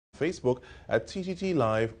Facebook at TTT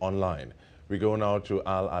Live Online. We go now to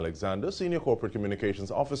Al Alexander, Senior Corporate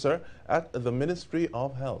Communications Officer at the Ministry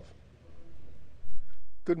of Health.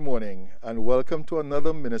 Good morning and welcome to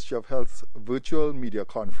another Ministry of Health's virtual media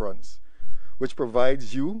conference, which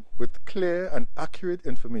provides you with clear and accurate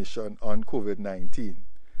information on COVID-19.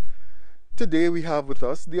 Today we have with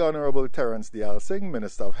us the Honorable Terence Deyalsingh,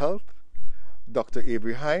 Minister of Health, Dr.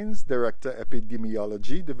 Avery Hines, Director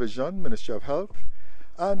Epidemiology Division, Ministry of Health,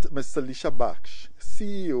 and Ms. Salisha Baksh,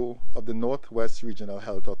 CEO of the Northwest Regional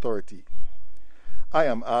Health Authority. I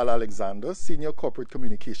am Al Alexander, Senior Corporate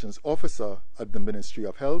Communications Officer at the Ministry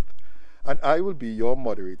of Health, and I will be your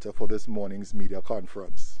moderator for this morning's media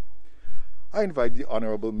conference. I invite the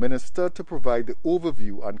Honorable Minister to provide the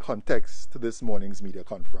overview and context to this morning's media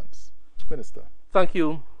conference. Minister. Thank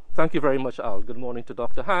you. Thank you very much, Al. Good morning to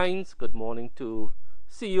Dr. Hines. Good morning to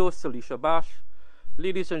CEO Salisha Baksh.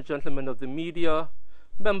 Ladies and gentlemen of the media,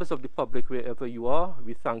 members of the public, wherever you are,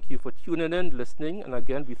 we thank you for tuning in, listening, and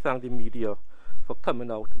again, we thank the media for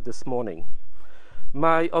coming out this morning.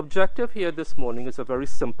 My objective here this morning is a very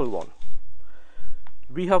simple one.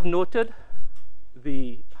 We have noted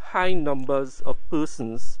the high numbers of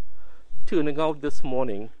persons turning out this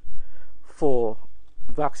morning for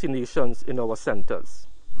vaccinations in our centers.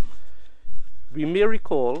 We may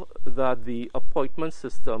recall that the appointment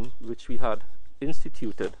system which we had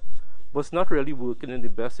instituted was not really working in the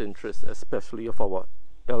best interest, especially of our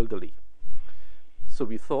elderly. So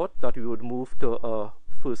we thought that we would move to a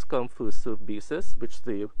first-come, first-served basis, which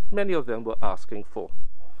many of them were asking for.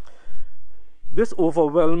 This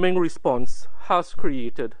overwhelming response has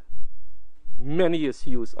created many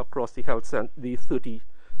issues across the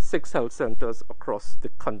 36 health centers across the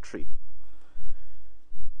country.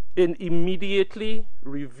 In immediately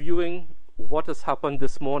reviewing what has happened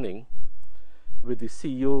this morning with the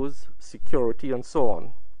CEOs, security, and so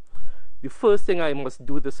on, the first thing I must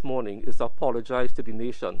do this morning is apologize to the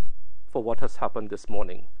nation for what has happened this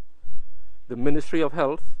morning. The Ministry of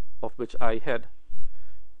Health, of which I head,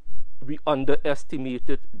 we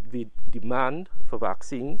underestimated the demand for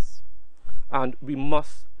vaccines, and we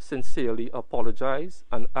must sincerely apologize,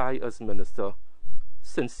 and I, as Minister,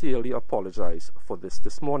 sincerely apologize for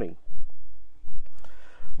this morning.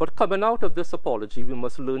 But coming out of this apology, we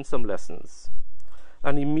must learn some lessons.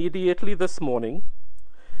 And immediately this morning,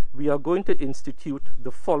 we are going to institute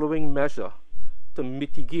the following measure to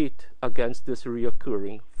mitigate against this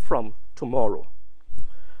reoccurring from tomorrow.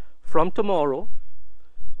 From tomorrow,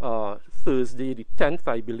 Thursday the 10th,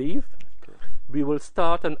 I believe, we will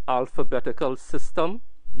start an alphabetical system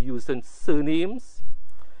using surnames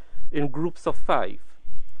in groups of 5.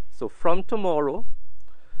 So from tomorrow,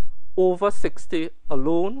 over 60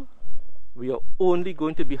 alone, we are only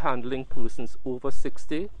going to be handling persons over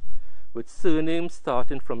 60 with surnames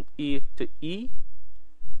starting from A to E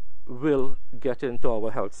will get into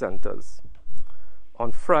our health centers.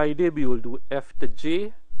 On Friday, we will do F to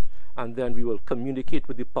J, and then we will communicate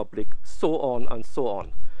with the public, so on and so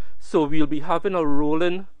on. So we'll be having a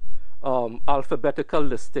rolling alphabetical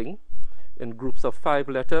listing in groups of 5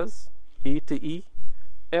 letters, A to E,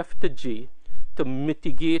 F to J, to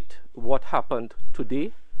mitigate what happened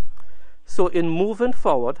today. So in moving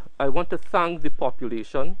forward, I want to thank the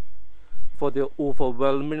population for their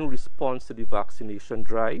overwhelming response to the vaccination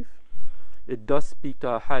drive. It does speak to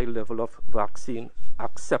a high level of vaccine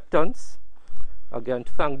acceptance. Again,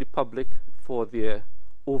 thank the public for their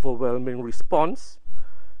overwhelming response.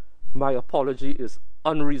 My apology is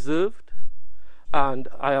unreserved, and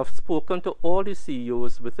I have spoken to all the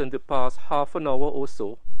CEOs within the past half an hour or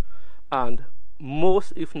so, and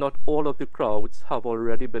most, if not all, of the crowds have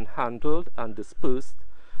already been handled and dispersed,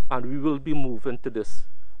 and we will be moving to this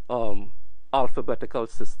alphabetical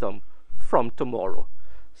system from tomorrow.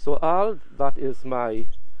 So Al, that is my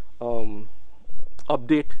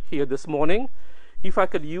update here this morning. If I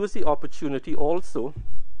could use the opportunity also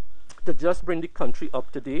to just bring the country up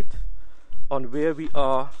to date on where we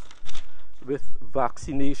are with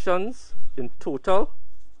vaccinations in total.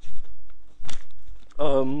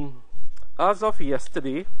 As of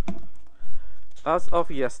yesterday,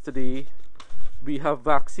 we have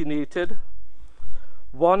vaccinated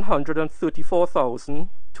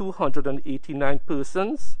 134,289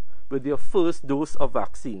 persons with their first dose of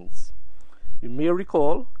vaccines. You may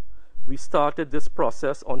recall, we started this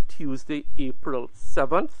process on Tuesday, April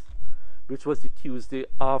 7th, which was the Tuesday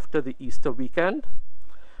after the Easter weekend.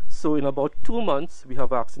 So in about 2 months, we have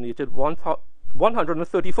vaccinated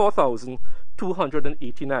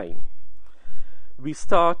 134,289. We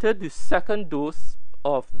started the second dose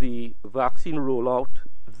of the vaccine rollout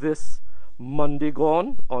this Monday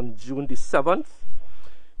gone on June the 7th.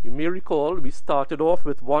 You may recall we started off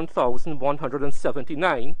with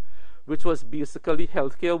 1,179, which was basically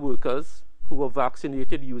healthcare workers who were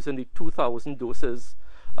vaccinated using the 2,000 doses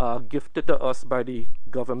gifted to us by the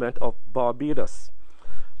government of Barbados.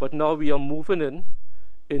 But now we are moving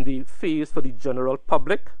in the phase for the general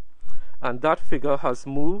public, and that figure has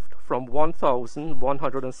moved from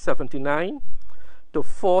 1,179 to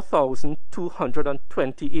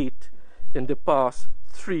 4,228 in the past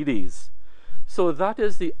 3 days. So that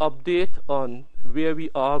is the update on where we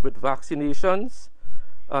are with vaccinations,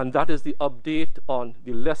 and that is the update on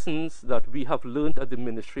the lessons that we have learned at the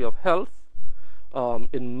Ministry of Health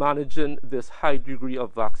in managing this high degree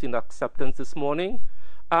of vaccine acceptance this morning,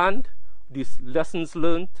 and these lessons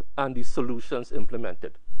learned and the solutions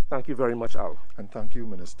implemented. Thank you very much, Al. And thank you,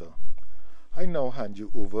 Minister. I now hand you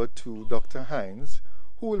over to Dr. Hines,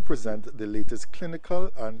 who will present the latest clinical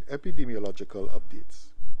and epidemiological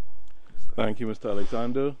updates. Thank you, Mr.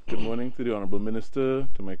 Alexander. Good morning to the Honourable Minister,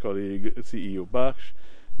 to my colleague CEO Baksh.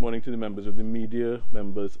 Good morning to the members of the media,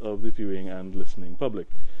 members of the viewing and listening public.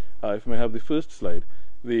 If I may have the first slide.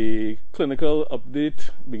 The clinical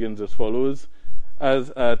update begins as follows.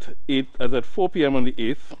 As at 4 p.m. on the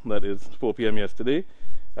 8th, that is 4 p.m. yesterday,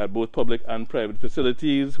 at both public and private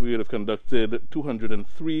facilities, we would have conducted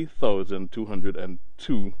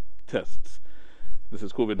 203,202 tests. This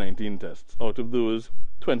is COVID-19 tests. Out of those,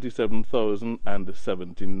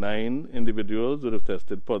 27,079 individuals would have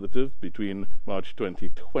tested positive between March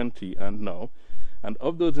 2020 and now. And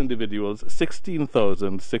of those individuals,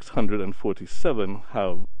 16,647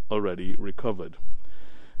 have already recovered.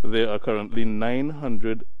 There are currently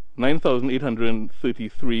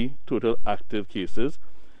 9,833 total active cases,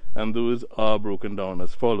 and those are broken down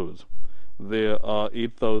as follows. There are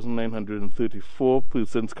 8,934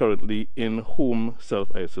 persons currently in home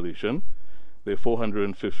self-isolation. There are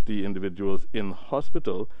 450 individuals in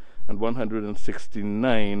hospital and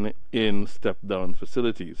 169 in step-down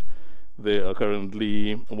facilities. There are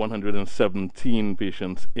currently 117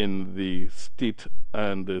 patients in the state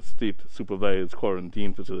and the state-supervised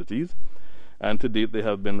quarantine facilities. And to date, there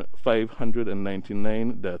have been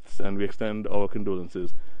 599 deaths, and we extend our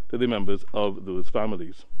condolences to the members of those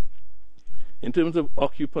families. In terms of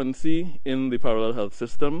occupancy in the parallel health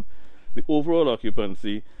system, the overall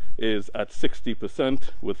occupancy is at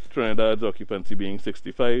 60%, with Trinidad's occupancy being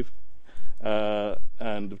 65%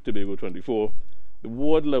 and Tobago 24%. The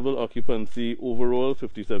ward level occupancy overall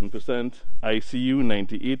 57%, ICU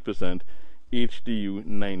 98%, HDU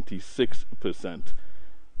 96%.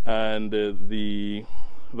 And the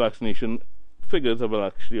vaccination figures have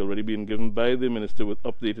actually already been given by the Minister with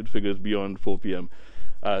updated figures beyond 4 p.m.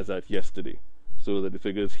 as at yesterday. So that the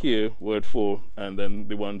figures here were at 4, and then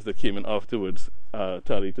the ones that came in afterwards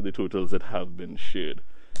tally to the totals that have been shared.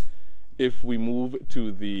 If we move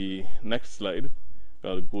to the next slide,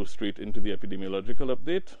 I'll go straight into the epidemiological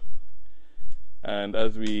update. And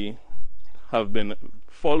as we have been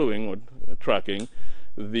following or tracking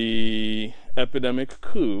the epidemic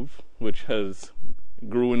curve, which has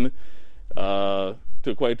grown to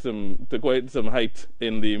quite some height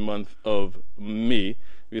in the month of May,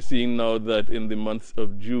 we're seeing now that in the months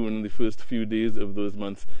of June, the first few days of those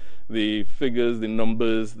months, the figures, the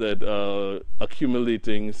numbers that are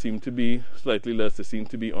accumulating seem to be slightly less. They seem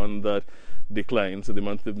to be on that decline. So the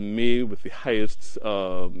month of May, with the highest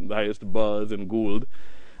bars in gold,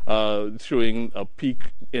 showing a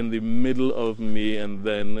peak in the middle of May and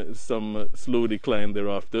then some slow decline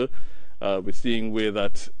thereafter. We're seeing where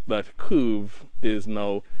that curve is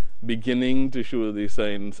now beginning to show the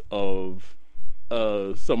signs of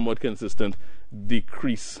somewhat consistent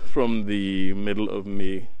decrease from the middle of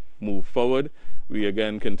May move forward. We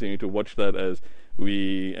again continue to watch that as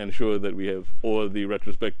we ensure that we have all the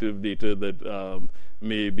retrospective data that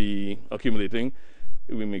may be accumulating.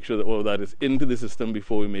 We make sure that all of that is into the system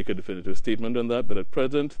before we make a definitive statement on that. But at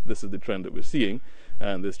present, this is the trend that we're seeing,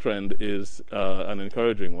 and this trend is an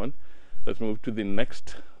encouraging one. Let's move to the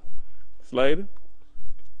next slide.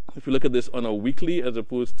 If you look at this on a weekly as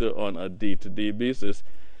opposed to on a day-to-day basis,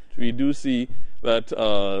 we do see that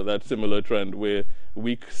that similar trend where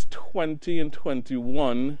weeks 20 and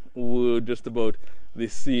 21 were just about the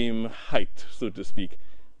same height, so to speak,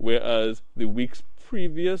 whereas the weeks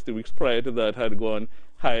prior to that had gone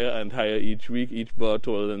higher and higher each week, each bar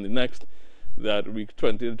taller than the next. That week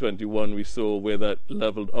 20 and 21 we saw where that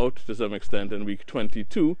leveled out to some extent, and week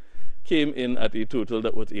 22 came in at a total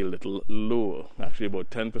that was a little lower, actually about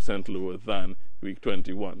 10% lower than week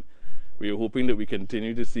 21. We are hoping that we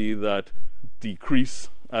continue to see that decrease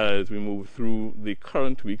as we move through the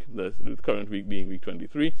current week, the current week being week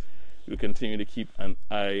 23. We'll continue to keep an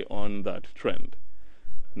eye on that trend.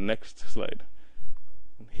 Next slide.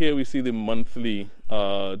 Here we see the monthly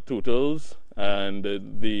totals, and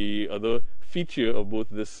the other feature of both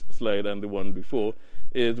this slide and the one before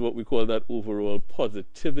is what we call that overall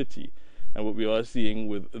positivity. And what we are seeing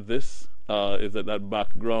with this is that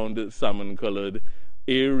background salmon-colored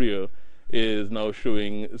area is now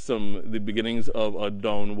showing the beginnings of a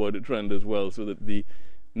downward trend as well, so that the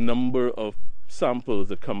number of samples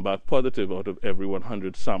that come back positive out of every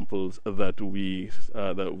 100 samples that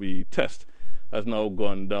we test has now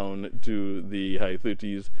gone down to the high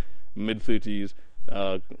 30s, mid 30s,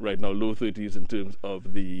 right now low 30s in terms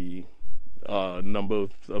of the number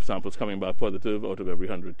of samples coming back positive out of every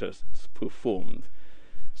 100 tests performed.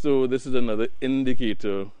 So this is another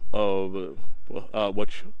indicator of what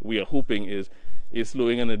we are hoping is a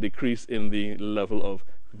slowing and a decrease in the level of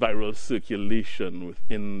viral circulation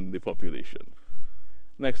within the population.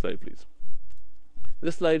 Next slide, please.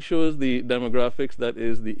 This slide shows the demographics, that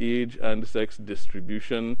is the age and sex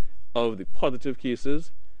distribution of the positive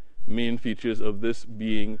cases. Main features of this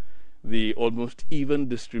being the almost even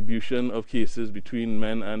distribution of cases between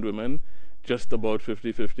men and women, just about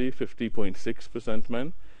 50-50, 50.6%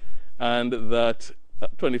 men, and that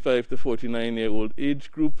 25 to 49-year-old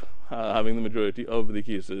age group having the majority of the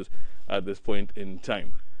cases at this point in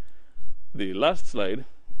time. The last slide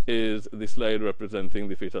is the slide representing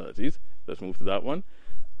the fatalities. Let's move to that one.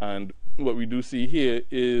 And what we do see here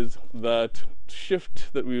is that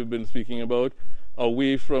shift that we've been speaking about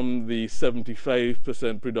away from the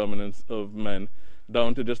 75% predominance of men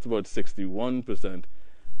down to just about 61%,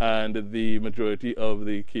 and the majority of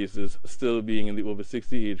the cases still being in the over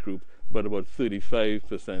 60 age group, but about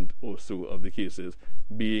 35% or so of the cases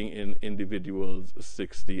being in individuals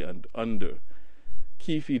 60 and under.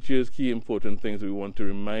 Key features, key important things we want to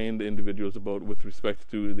remind individuals about with respect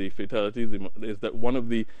to the fatalities is that one of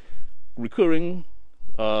the recurring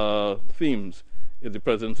themes is the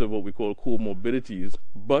presence of what we call comorbidities,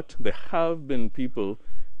 but there have been people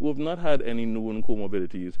who have not had any known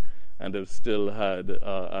comorbidities and have still had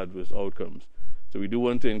adverse outcomes. So we do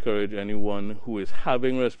want to encourage anyone who is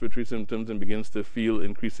having respiratory symptoms and begins to feel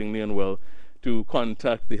increasingly unwell to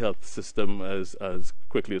contact the health system as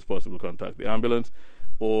quickly as possible, contact the ambulance,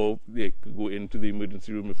 or they could go into the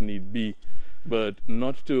emergency room if need be, but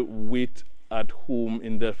not to wait at home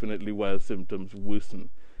indefinitely while symptoms worsen.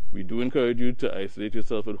 We do encourage you to isolate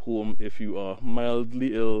yourself at home if you are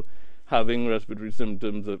mildly ill, having respiratory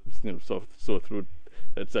symptoms of sore throat,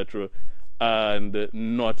 etc., and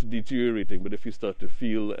not deteriorating. But if you start to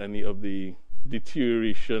feel any of the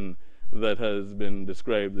deterioration that has been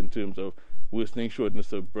described in terms of worsening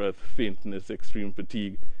shortness of breath, faintness, extreme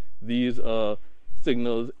fatigue, these are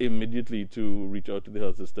signals immediately to reach out to the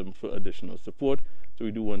health system for additional support. So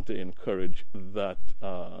we do want to encourage that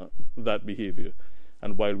behavior.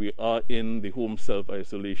 And while we are in the home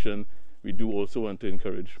self-isolation, we do also want to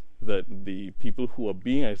encourage that the people who are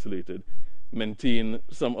being isolated maintain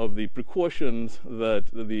some of the precautions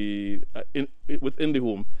that within the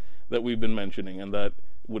home that we've been mentioning, and that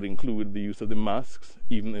would include the use of the masks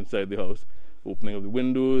even inside the house, opening of the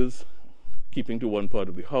windows, keeping to one part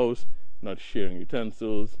of the house, not sharing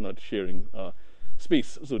utensils, not sharing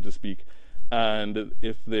space, so to speak. And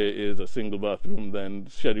if there is a single bathroom, then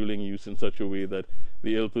scheduling use in such a way that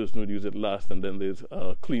the ill person would use it last, and then there's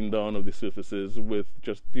a clean down of the surfaces with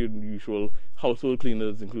just the usual household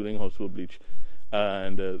cleaners, including household bleach.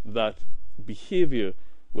 And that behavior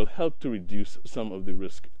will help to reduce some of the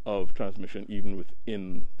risk of transmission even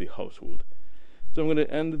within the household. So I'm going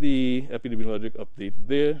to end the epidemiologic update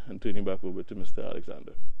there and turning back over to Mr.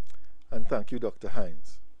 Alexander. And thank you, Dr.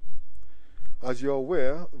 Hines. As you're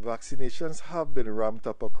aware, vaccinations have been ramped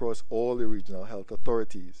up across all the regional health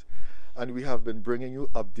authorities, and we have been bringing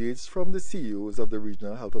you updates from the CEOs of the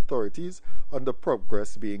regional health authorities on the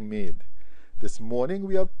progress being made. This morning,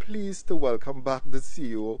 we are pleased to welcome back the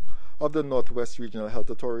CEO of the Northwest Regional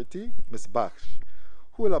Health Authority, Ms. Bash,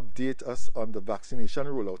 who will update us on the vaccination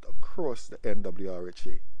rollout across the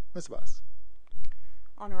NWRHA. Ms. Bass.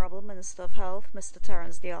 Honorable Minister of Health, Mr.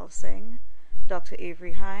 Terence Dayal Singh, Dr.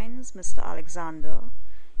 Avery Hines, Mr. Alexander,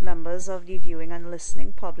 members of the viewing and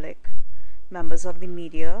listening public, members of the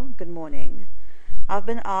media, good morning. I've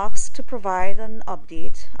been asked to provide an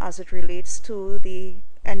update as it relates to the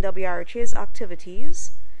NWRHA's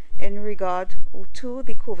activities in regard to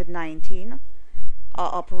the COVID-19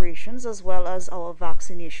 operations as well as our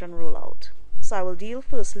vaccination rollout. So I will deal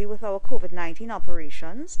firstly with our COVID-19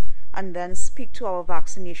 operations and then speak to our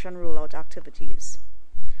vaccination rollout activities.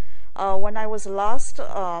 When I was last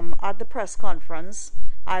at the press conference,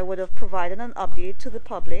 I would have provided an update to the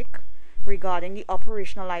public regarding the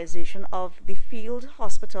operationalization of the field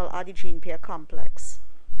hospital at the Jean Pierre complex.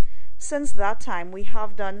 Since that time, we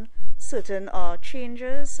have done certain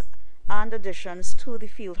changes and additions to the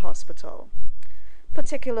field hospital.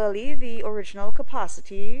 Particularly, the original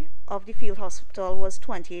capacity of the field hospital was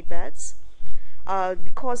 28 beds.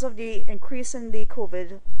 Because of the increase in the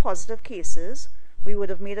COVID positive cases, we would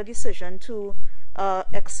have made a decision to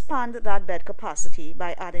expand that bed capacity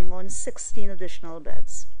by adding on 16 additional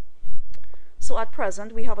beds. So at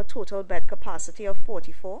present, we have a total bed capacity of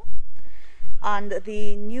 44. And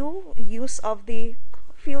the new use of the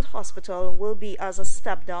field hospital will be as a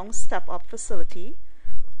step-down, step-up facility,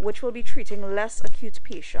 which will be treating less acute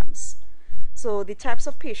patients. So the types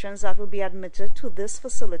of patients that will be admitted to this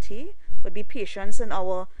facility would be patients in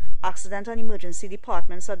our accident and emergency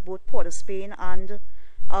departments at both Port of Spain and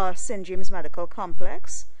St. James Medical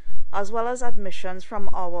Complex, as well as admissions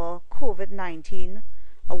from our COVID-19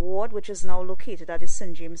 ward, which is now located at the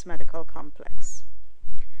St. James Medical Complex.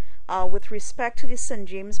 With respect to the St.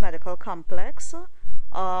 James Medical Complex,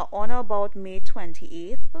 on or about May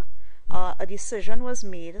 28th, a decision was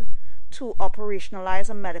made to operationalize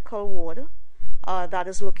a medical ward that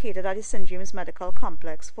is located at the St. James Medical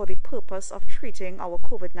Complex for the purpose of treating our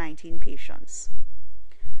COVID-19 patients.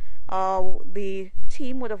 The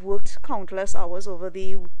team would have worked countless hours over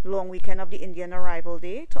the long weekend of the Indian Arrival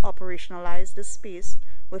Day to operationalize this space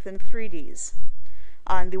within 3 days.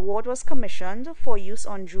 And the ward was commissioned for use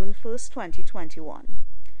on June 1st, 2021.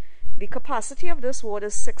 The capacity of this ward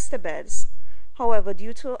is 60 beds. However,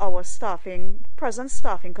 due to our present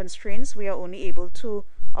staffing constraints, we are only able to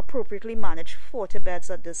appropriately manage 40 beds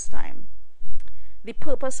at this time. The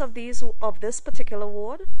purpose of this particular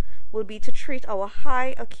ward will be to treat our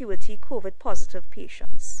high acuity COVID positive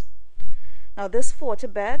patients. Now, this 40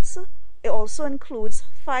 beds, it also includes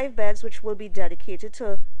 5 beds which will be dedicated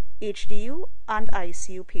to HDU and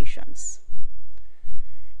ICU patients.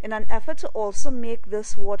 In an effort to also make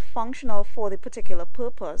this ward functional for the particular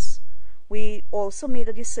purpose, we also made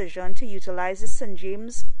a decision to utilize the St.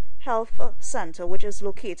 James Health Center, which is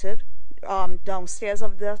located downstairs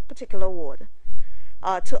of the particular ward,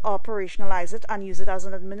 to operationalize it and use it as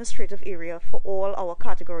an administrative area for all our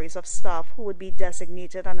categories of staff who would be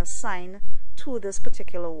designated and assigned to this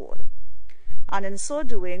particular ward. And in so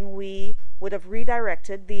doing, we would have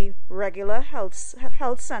redirected the regular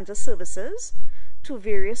health center services to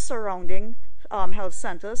various surrounding health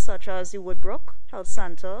centers, such as the Woodbrook Health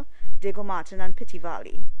Center, Diego Martin, and Pitti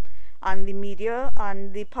Valley. And the media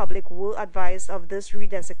and the public were advised of this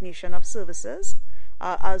redesignation of services,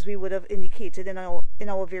 as we would have indicated in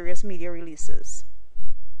our various media releases.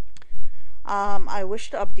 I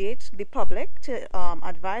wish to update the public to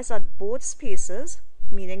advise that both spaces,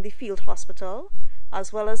 meaning the field hospital,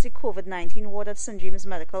 as well as the COVID-19 ward at St. James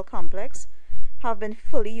Medical Complex, have been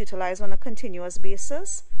fully utilized on a continuous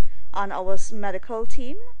basis, and our medical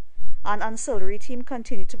team and ancillary team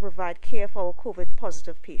continue to provide care for our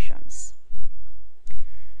COVID-positive patients.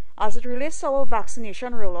 As it relates to our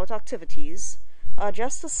vaccination rollout activities,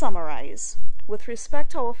 just to summarize, with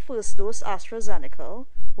respect to our first dose AstraZeneca,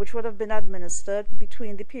 which would have been administered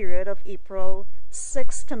between the period of April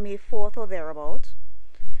 6th to May 4th or thereabout,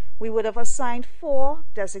 we would have assigned 4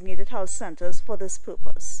 designated health centers for this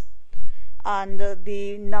purpose. And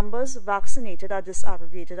the numbers vaccinated are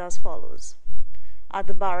disaggregated as follows. At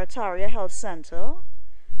the Barataria Health Center,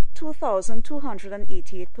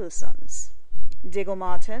 2,288 persons. Diego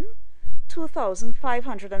Martin,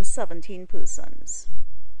 2,517 persons.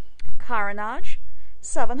 Carenage,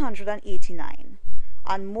 789.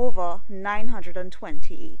 And Mova,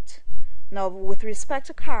 928. Now, with respect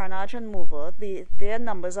to Carenage and Mova, their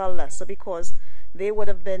numbers are lesser because they would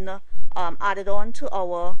have been added on to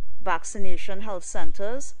our vaccination health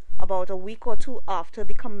centers about a week or 2 after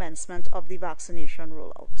the commencement of the vaccination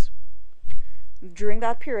rollout. During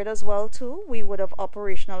that period as well, too, we would have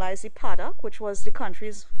operationalized the Paddock, which was the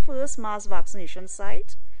country's first mass vaccination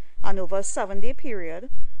site, and over a 7-day period,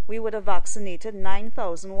 we would have vaccinated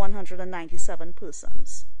 9,197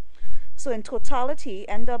 persons. So in totality,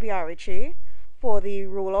 NWRHA, for the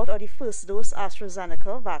rollout of the first dose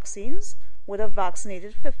AstraZeneca vaccines, would have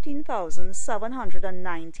vaccinated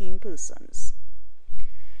 15,719 persons.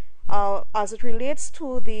 As it relates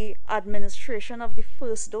to the administration of the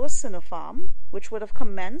first dose Sinopharm, which would have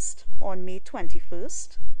commenced on May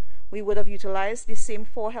 21st, we would have utilized the same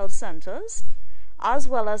 4 health centers, as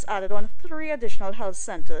well as added on 3 additional health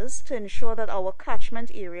centers to ensure that our catchment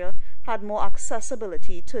area had more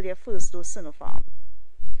accessibility to their first dose Sinopharm.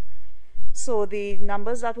 So the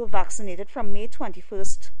numbers that were vaccinated from May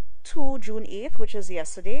 21st to June 8th, which is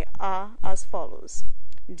yesterday, are as follows.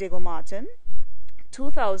 Diego Martin,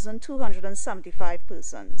 2,275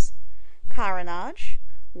 persons. Carenage,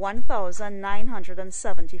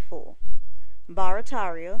 1,974.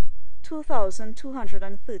 Barataria,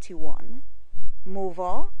 2,231.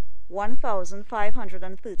 Mova,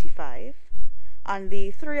 1,535. And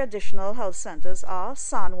the 3 additional health centers are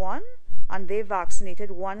San Juan, and they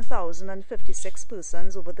vaccinated 1,056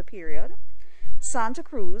 persons over the period. Santa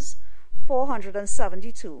Cruz,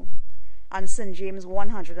 472. And St. James,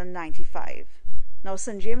 195. Now,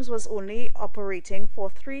 St. James was only operating for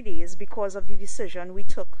 3 days because of the decision we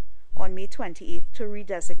took on May 28th to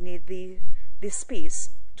redesignate the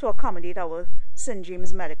space to accommodate our St.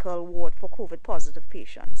 James Medical Ward for COVID-positive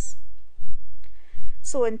patients.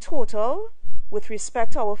 So in total, with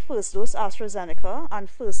respect to our first dose AstraZeneca and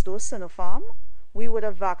first dose Sinopharm, we would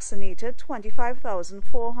have vaccinated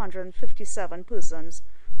 25,457 persons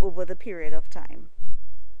over the period of time.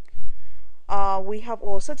 We have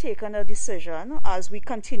also taken a decision as we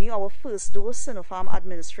continue our first dose Sinopharm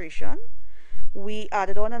administration. We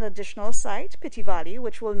added on an additional site, Pitti Valley,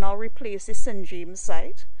 which will now replace the St. James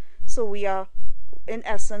site. So we are, in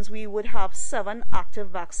essence, we would have 7 active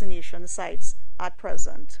vaccination sites at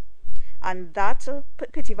present. And that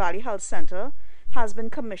Pitti Valley Health Center has been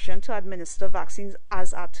commissioned to administer vaccines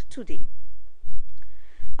as at today.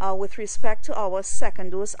 With respect to our second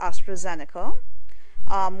dose AstraZeneca,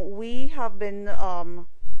 we have been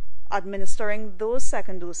administering those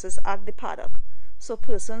second doses at the paddock. So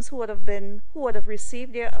persons who would have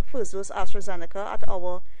received their first dose AstraZeneca at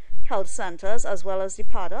our health centers as well as the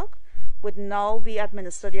paddock would now be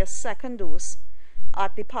administered their second dose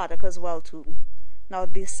at the paddock as well too. Now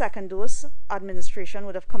the second dose administration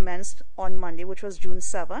would have commenced on Monday, which was June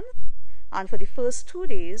 7th, and for the first 2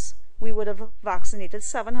 days we would have vaccinated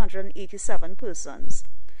 787 persons.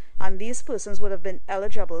 And these persons would have been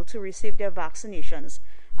eligible to receive their vaccinations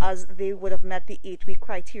as they would have met the 8-week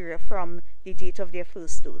criteria from the date of their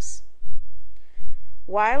first dose.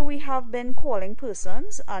 While we have been calling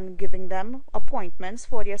persons and giving them appointments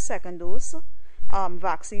for their second dose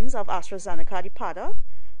vaccines of AstraZeneca at the paddock,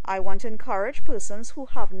 I want to encourage persons who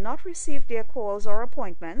have not received their calls or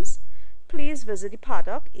appointments, please visit the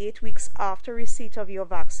paddock 8 weeks after receipt of your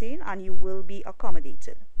vaccine and you will be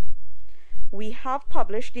accommodated. We have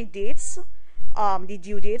published the dates, the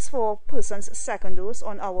due dates for persons' second dose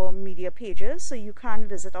on our media pages, so you can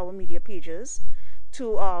visit our media pages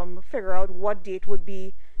to figure out what date would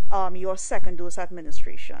be your second dose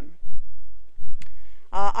administration.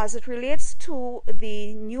 As it relates to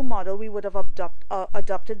the new model we would have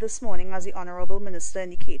adopted this morning, as the Honorable Minister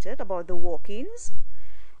indicated about the walk-ins,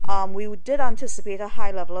 we did anticipate a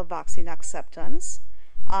high level of vaccine acceptance,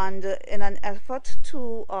 and in an effort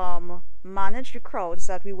to manage the crowds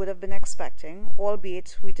that we would have been expecting,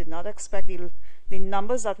 albeit we did not expect the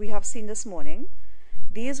numbers that we have seen this morning,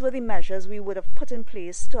 these were the measures we would have put in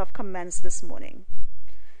place to have commenced this morning.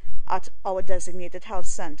 At our designated health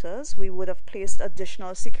centers, we would have placed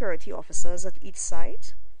additional security officers at each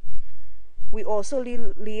site. We also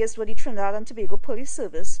liaised with the Trinidad and Tobago Police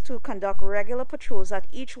Service to conduct regular patrols at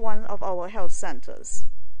each one of our health centers.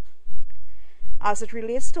 As it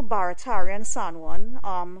relates to Barataria and San Juan,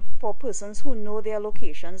 for persons who know their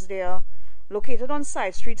locations, they are located on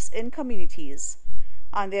side streets in communities,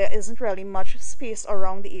 and there isn't really much space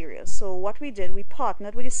around the area. So what we did, we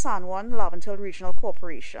partnered with the San Juan Laventille Regional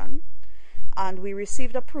Corporation, and we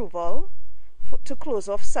received approval to close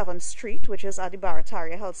off 7th Street, which is at the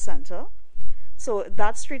Barataria Health Center. So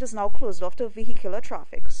that street is now closed off to vehicular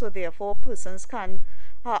traffic, so therefore persons can,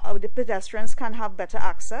 the pedestrians can have better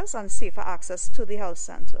access and safer access to the health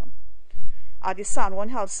center. At the San Juan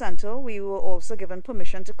Health Center, we were also given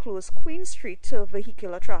permission to close Queen Street to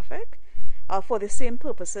vehicular traffic for the same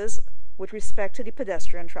purposes with respect to the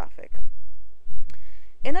pedestrian traffic.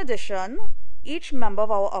 In addition, each member of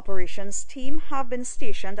our operations team have been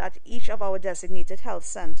stationed at each of our designated health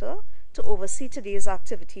center to oversee today's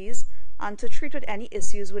activities and to treat with any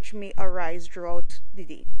issues which may arise throughout the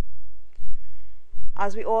day.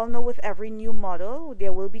 As we all know, with every new model,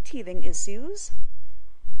 there will be teething issues,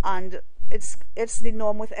 and it's the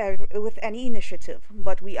norm with any initiative,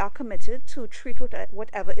 but we are committed to treat with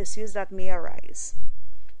whatever issues that may arise.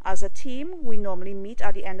 As a team, we normally meet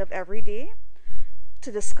at the end of every day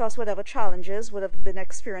to discuss whatever challenges would have been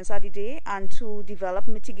experienced at the day and to develop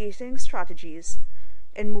mitigating strategies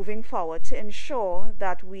in moving forward to ensure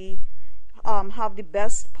that we have the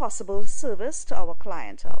best possible service to our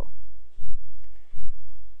clientele.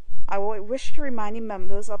 I wish to remind the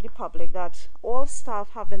members of the public that all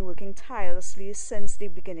staff have been working tirelessly since the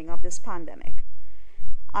beginning of this pandemic.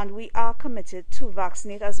 and we are committed to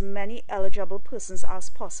vaccinate as many eligible persons as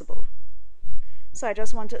possible. So I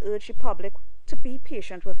just want to urge the public to be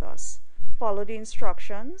patient with us, follow the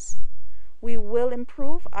instructions. We will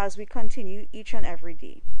improve as we continue each and every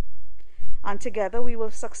day. And together we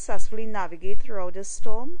will successfully navigate throughout this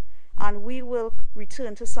storm, and we will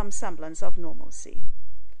return to some semblance of normalcy.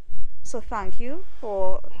 So thank you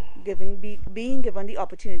for being given the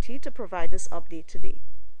opportunity to provide this update today.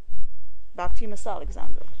 Back to you, Mr.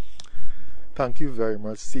 Alexander. Thank you very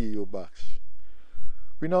much, CEO Baksh.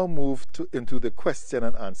 We now move into the question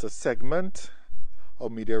and answer segment. Our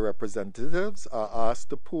media representatives are asked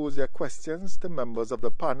to pose their questions to members of the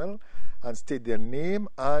panel and state their name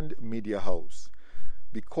and media house.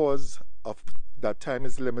 Because of that time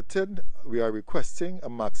is limited, we are requesting a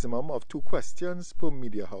maximum of 2 questions per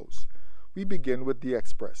media house. We begin with the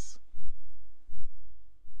Express.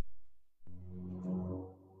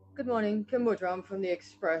 Good morning, Kim Woodram from the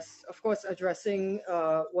Express. Of course, addressing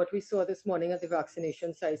what we saw this morning at the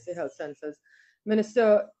vaccination sites, the health centers.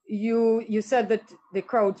 Minister, you said that the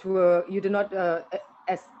crowds were,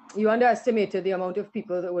 you underestimated the amount of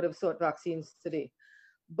people that would have sought vaccines today.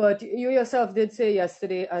 But you yourself did say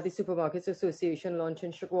yesterday at the Supermarkets Association launch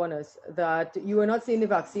in Chaguanas that you were not seeing the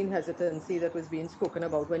vaccine hesitancy that was being spoken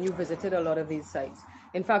about when you visited a lot of these sites.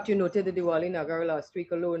 In fact, you noted that Diwali Nagar last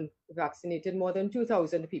week alone vaccinated more than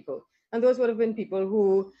 2,000 people. And those would have been people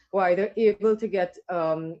who were either able to get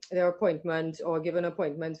their appointment or given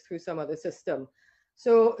appointments through some other system.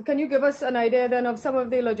 So can you give us an idea then of some of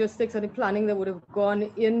the logistics and the planning that would have gone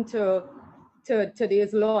into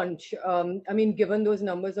today's launch? I mean, given those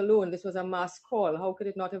numbers alone, this was a mass call. How could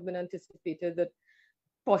it not have been anticipated that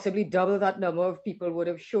possibly double that number of people would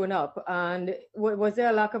have shown up? And was there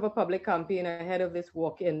a lack of a public campaign ahead of this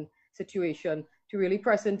walk-in situation to really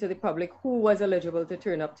press into the public who was eligible to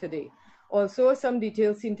turn up today? Also, some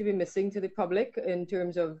details seem to be missing to the public in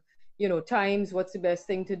terms of, times, what's the best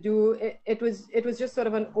thing to do. It was just sort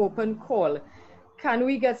of an open call. Can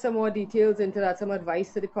we get some more details into that, some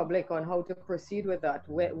advice to the public on how to proceed with that,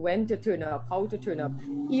 when to turn up, how to turn up?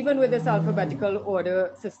 Even with this alphabetical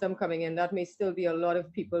order system coming in, that may still be a lot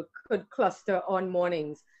of people could cluster on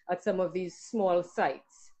mornings at some of these small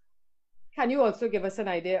sites. Can you also give us an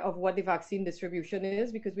idea of what the vaccine distribution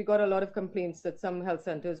is? Because we got a lot of complaints that some health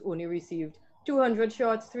centers only received 200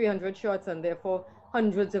 shots, 300 shots, and therefore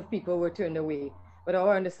hundreds of people were turned away. But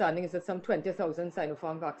our understanding is that some 20,000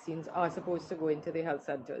 Sinopharm vaccines are supposed to go into the health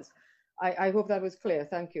centers. I hope that was clear.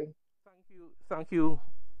 Thank you. Thank you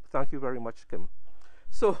very much, Kim.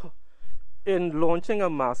 So in launching a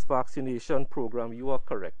mass vaccination program, you are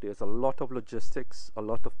correct. There's a lot of logistics, a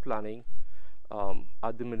lot of planning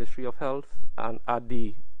at the Ministry of Health and at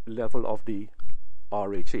the level of the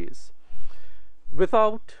RHAs.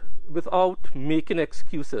 Without making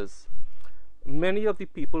excuses, many of the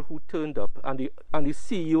people who turned up, and the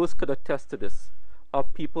CEOs could attest to this, are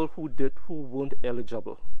people who weren't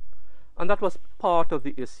eligible. And that was part of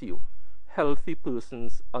the issue. Healthy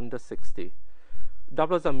persons under 60. That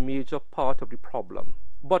was a major part of the problem.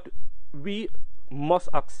 But we must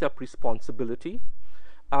accept responsibility.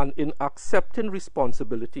 And in accepting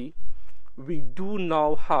responsibility, we do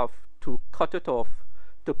now have to cut it off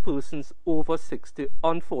to persons over 60,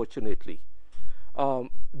 unfortunately.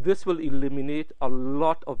 This will eliminate a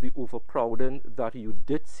lot of the overcrowding that you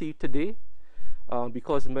did see today,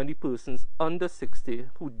 because many persons under 60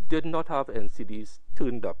 who did not have NCDs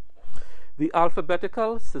turned up. The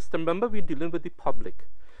alphabetical system, remember, we're dealing with the public.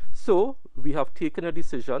 So we have taken a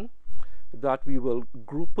decision that we will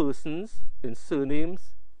group persons in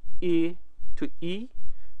surnames A to E,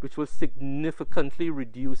 which will significantly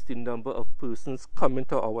reduce the number of persons coming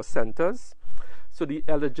to our centers. So the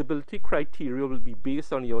eligibility criteria will be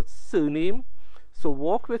based on your surname. So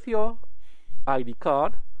walk with your ID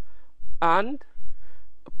card, and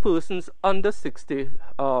persons under 60,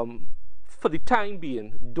 for the time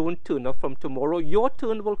being, don't turn up from tomorrow. Your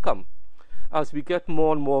turn will come as we get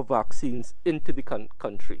more and more vaccines into the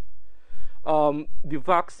country. The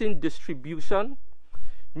vaccine distribution,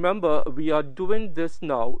 remember, we are doing this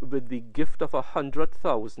now with the gift of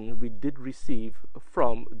 100,000 we did receive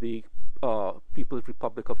from the People's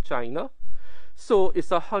Republic of China. So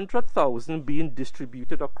it's 100,000 being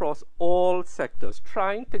distributed across all sectors,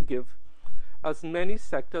 trying to give as many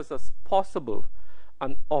sectors as possible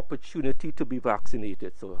an opportunity to be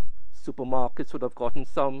vaccinated. So supermarkets would have gotten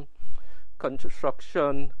some,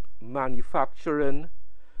 construction, manufacturing.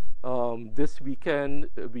 This weekend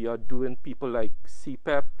we are doing people like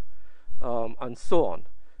CPEP and so on.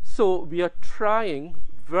 So we are trying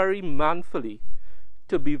very manfully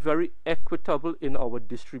to be very equitable in our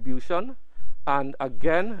distribution, And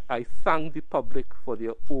again, I thank the public for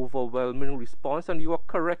their overwhelming response. And you are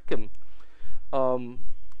correct, Kim.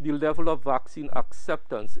 The level of vaccine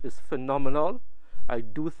acceptance is phenomenal. I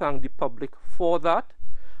do thank the public for that.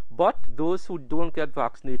 But those who don't get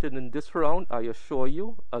vaccinated in this round, I assure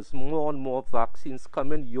you, as more and more vaccines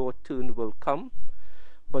come in, your turn will come.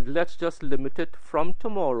 But let's just limit it from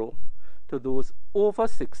tomorrow to those over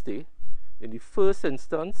 60. In the first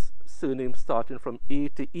instance, surnames starting from A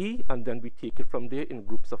to E, and then we take it from there in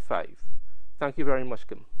groups of 5. Thank you very much,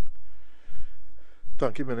 Kim.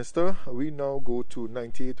 Thank you, Minister. We now go to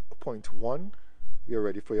 98.1. We are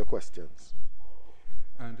ready for your questions.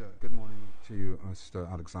 And good morning to you,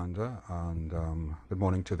 Mr. Alexander, and good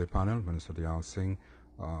morning to the panel, Minister Dayal Singh,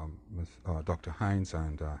 Dr. Hines,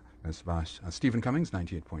 and Ms. Vash. Stephen Cummings,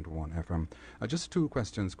 98.1 FM. Just two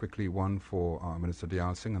questions quickly, one for Minister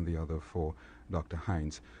Dayal Singh and the other for Dr.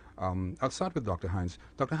 Hines. I'll start with Dr. Hines.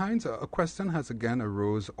 Dr. Hines, a question has again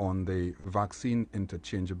arose on the vaccine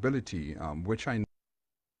interchangeability, which I know.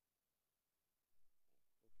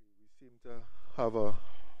 We seem to have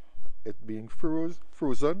it being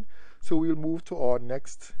frozen. So we'll move to our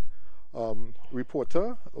next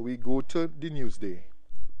reporter. We go to the Newsday.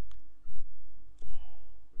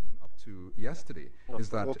 Up to yesterday is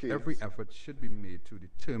that every effort should be made to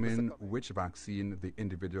determine which vaccine the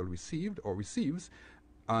individual received or receives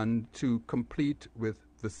and to complete with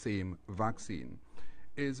the same vaccine.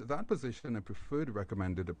 Is that position a preferred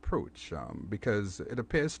recommended approach? Because it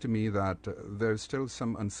appears to me that there's still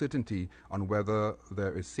some uncertainty on whether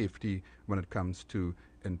there is safety when it comes to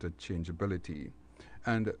interchangeability.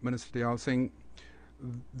 And Minister Dayal Singh,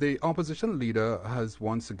 the opposition leader has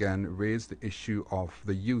once again raised the issue of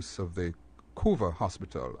the use of the Couva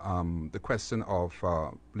Hospital, the question of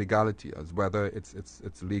legality, as whether it's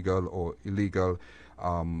legal or illegal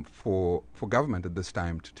for government at this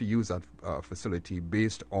time to use that facility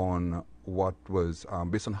based on what was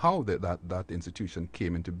based on how that institution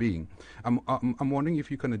came into being. I'm wondering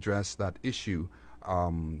if you can address that issue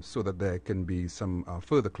so that there can be some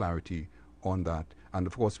further clarity on that. And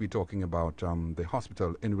of course, we're talking about the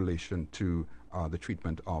hospital in relation to the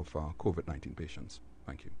treatment of COVID-19 patients.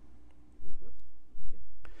 Thank you.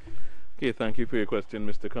 Okay, thank you for your question,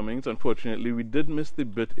 Mr. Cummings. Unfortunately, we did miss the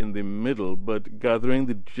bit in the middle, but gathering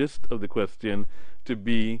the gist of the question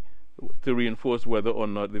to reinforce whether or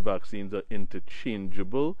not the vaccines are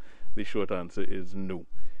interchangeable, the short answer is no.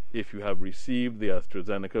 If you have received the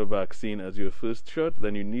AstraZeneca vaccine as your first shot,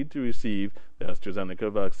 then you need to receive the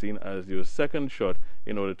AstraZeneca vaccine as your second shot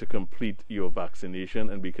in order to complete your vaccination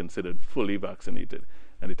and be considered fully vaccinated.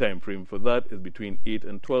 And the time frame for that is between 8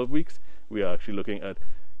 and 12 weeks. We are actually looking at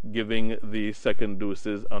giving the second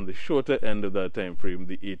doses on the shorter end of that time frame,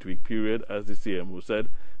 the 8-week period, as the CMO said,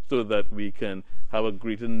 so that we can have a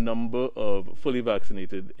greater number of fully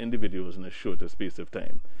vaccinated individuals in a shorter space of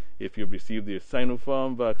time. If you've received the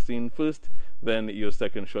Sinopharm vaccine first, then your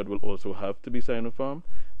second shot will also have to be Sinopharm,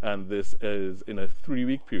 and this is in a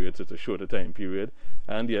 3-week period, so it's a shorter time period.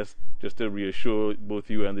 And yes, just to reassure both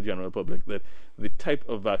you and the general public that the type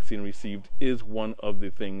of vaccine received is one of the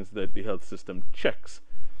things that the health system checks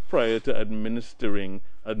prior to administering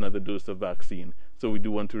another dose of vaccine. So we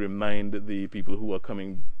do want to remind the people who are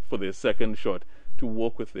coming for their second shot to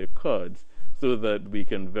walk with their cards so that we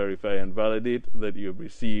can verify and validate that you've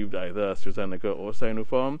received either AstraZeneca or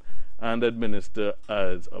Sinopharm and administer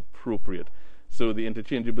as appropriate. So the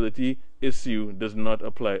interchangeability issue does not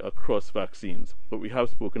apply across vaccines. What we have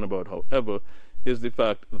spoken about, however, is the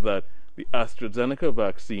fact that the AstraZeneca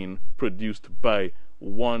vaccine produced by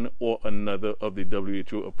one or another of the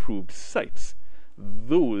WHO approved sites,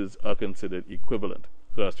 those are considered equivalent.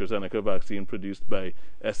 So AstraZeneca vaccine produced by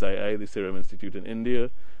SII, the Serum Institute in India,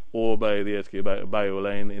 or by the SK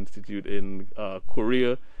BioLine Institute in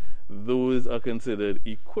Korea, those are considered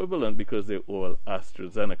equivalent because they're all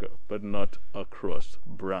AstraZeneca, but not across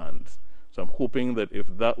brands. So I'm hoping that if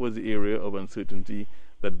that was the area of uncertainty,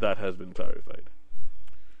 that has been clarified.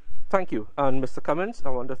 Thank you. And Mr. Cummins, I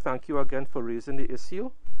want to thank you again for raising the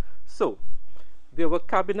issue. So, there were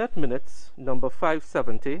Cabinet Minutes, number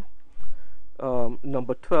 570,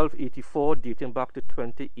 number 1284, dating back to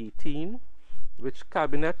 2018, which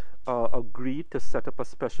Cabinet agreed to set up a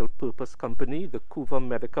special purpose company, the Couva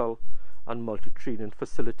Medical and Multi-Training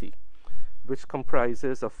Facility, which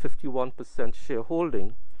comprises of 51%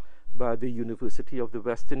 shareholding by the University of the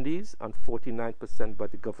West Indies and 49% by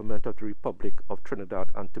the Government of the Republic of Trinidad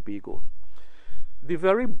and Tobago. The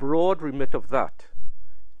very broad remit of that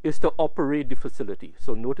is to operate the facility.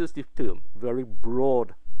 So notice the term, very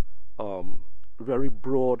broad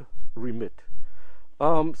remit.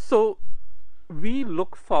 So we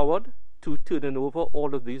look forward to turning over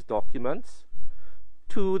all of these documents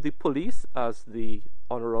to the police, as the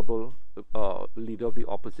Honorable Leader of the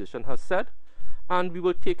Opposition has said, and we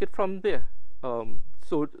will take it from there.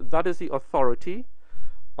 So that is the authority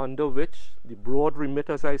under which the broad remit,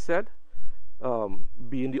 as I said,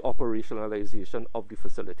 being the operationalization of the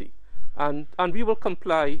facility. And we will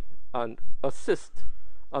comply and assist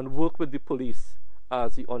and work with the police,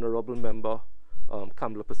 as the Honorable Member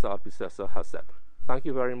Kamla Persad-Bissessar has said. Thank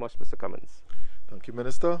you very much, Mr. Cummins. Thank you,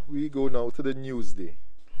 Minister. We go now to the Newsday.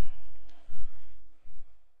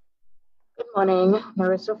 Good morning,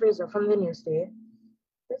 Marissa Fraser from the Newsday.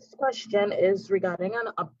 This question is regarding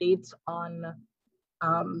an update on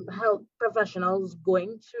health professionals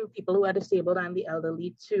going to people who are disabled and the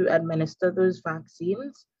elderly to administer those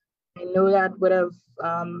vaccines. I know that would have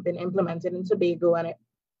been implemented in Tobago, and it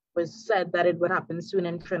was said that it would happen soon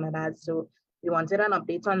in Trinidad, so we wanted an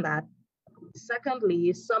update on that.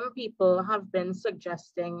 Secondly, some people have been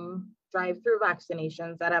suggesting drive-through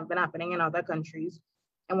vaccinations that have been happening in other countries.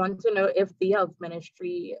 I want to know if the Health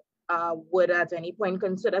Ministry would at any point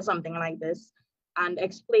consider something like this, and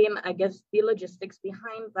explain, I guess, the logistics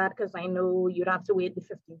behind that, because I know you'd have to wait the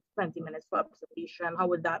 15 to 20 minutes for observation. How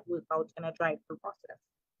would that work out in a drive-through process?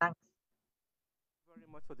 Thanks. Thank you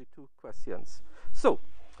very much for the two questions. So,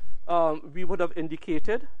 we would have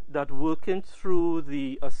indicated that working through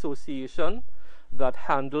the association that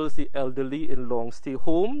handles the elderly in long-stay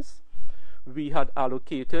homes, we had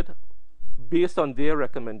allocated, based on their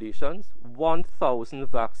recommendations, 1,000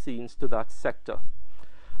 vaccines to that sector.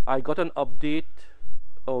 I got an update,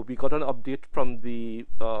 or we got an update from the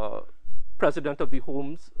president of the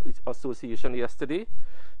Homes Association yesterday.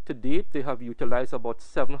 To date, they have utilized about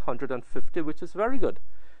 750, which is very good,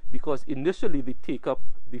 because initially the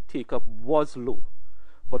take-up was low.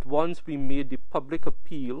 But once we made the public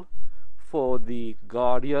appeal for the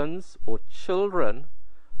guardians or children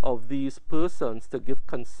of these persons to give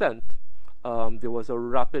consent, there was a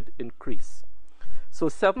rapid increase. So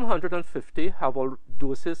 750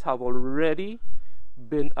 doses have already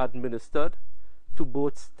been administered to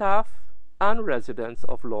both staff and residents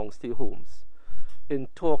of long-stay homes. In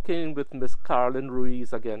talking with Ms. Carolyn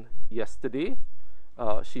Ruiz again yesterday,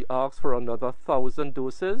 she asked for another 1,000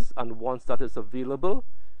 doses, and once that is available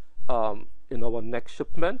in our next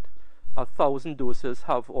shipment, 1,000 doses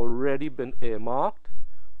have already been earmarked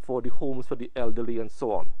for the homes for the elderly and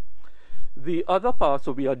so on. The other part,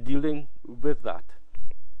 so we are dealing with that.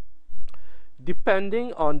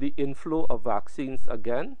 Depending on the inflow of vaccines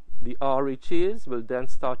again, the RHAs will then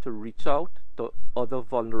start to reach out to other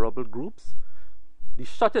vulnerable groups. The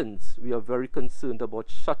shut-ins, we are very concerned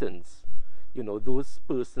about shut-ins. You know, those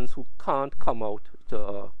persons who can't come out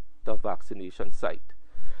to the vaccination site.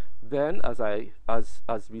 Then,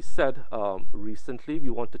 as we said recently,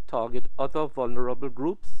 we want to target other vulnerable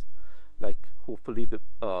groups, like hopefully the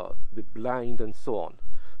blind and so on.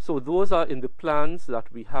 So those are in the plans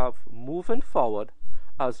that we have moving forward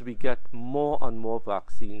as we get more and more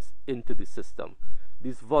vaccines into the system.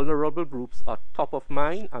 These vulnerable groups are top of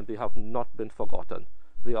mind, and they have not been forgotten.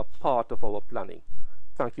 They are part of our planning.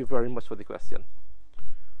 Thank you very much for the question.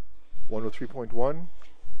 103.1,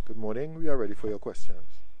 good morning. We are ready for your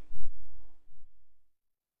questions.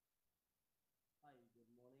 Hi, good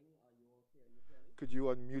morning. Are you all hearing me clearly? Could you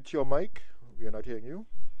unmute your mic? We are not hearing you.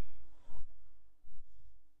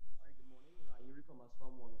 Hi, good morning. Rayuri from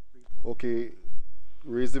Asfam 103.1. Okay,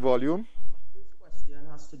 raise the volume. My first question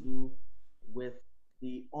has to do with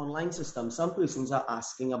the online system. Some persons are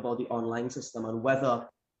asking about the online system and whether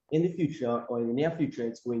in the future or in the near future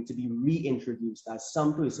it's going to be reintroduced, as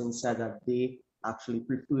some persons said that they actually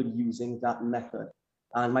preferred using that method.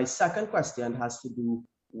 And my second question has to do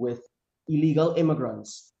with illegal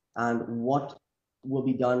immigrants and what will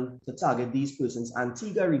be done to target these persons.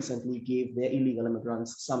 Antigua recently gave their illegal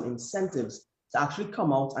immigrants some incentives to actually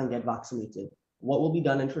come out and get vaccinated. What will be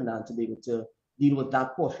done in Trinidad and Tobago to deal with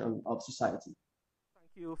that portion of society?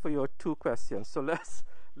 Thank you for your two questions. So let's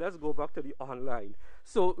go back to the online.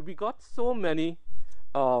 So we got so many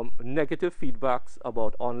negative feedbacks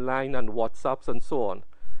about online and WhatsApps and so on,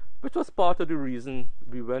 which was part of the reason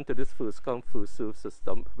we went to this first come, first serve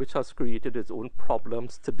system, which has created its own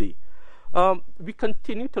problems today. We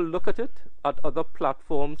continue to look at it at other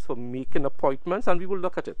platforms for making appointments, and we will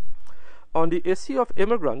look at it. On the issue of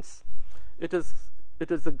immigrants, it is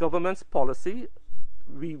the government's policy.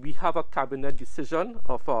 We have a cabinet decision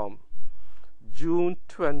of June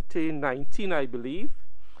 2019, I believe,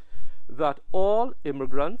 that all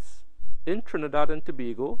immigrants in Trinidad and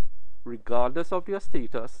Tobago, regardless of their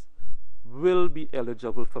status, will be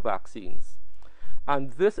eligible for vaccines.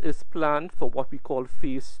 And this is planned for what we call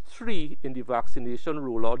phase 3 in the vaccination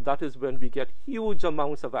rollout. That is when we get huge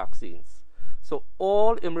amounts of vaccines. So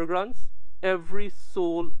all immigrants, every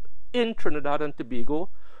soul in Trinidad and Tobago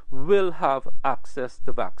will have access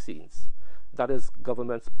to vaccines. That is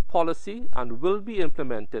government's policy and will be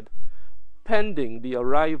implemented pending the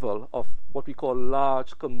arrival of what we call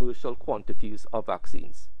large commercial quantities of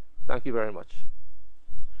vaccines. Thank you very much.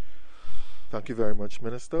 Thank you very much,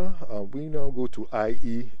 Minister. We now go to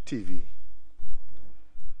IETV.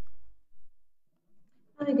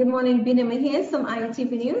 Hi, good morning. Binima here from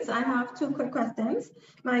IETV News. I have two quick questions.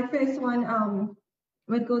 My first one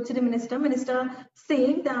would go to the Minister. Minister,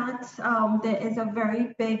 saying that there is a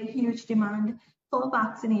very big, huge demand for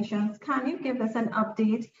vaccinations, can you give us an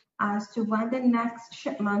update as to when the next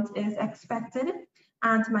shipment is expected?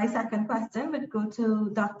 And my second question would go to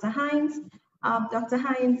Dr. Hines. Dr.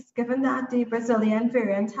 Hines, given that the Brazilian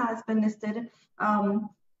variant has been listed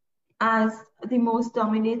as the most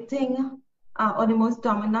dominating or the most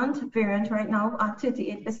dominant variant right now at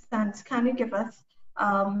 38%, can you give us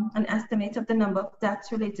an estimate of the number of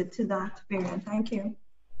deaths related to that variant? Thank you.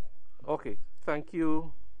 Okay, thank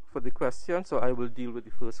you for the question. So I will deal with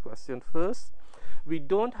the first question first. We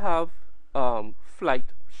don't have flight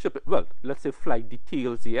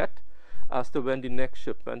details yet as to when the next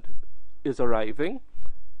shipment is arriving.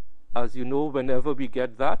 As you know, whenever we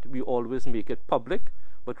get that, we always make it public,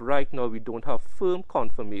 but right now we don't have firm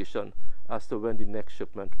confirmation as to when the next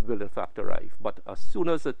shipment will in fact arrive. But as soon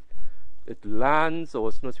as it lands, or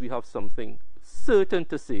as soon as we have something certain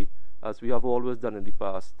to say, as we have always done in the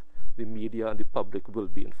past, the media and the public will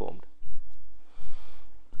be informed.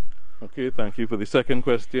 Okay, thank you for the second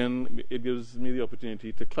question. It gives me the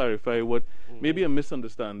opportunity to clarify what may be a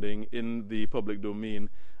misunderstanding in the public domain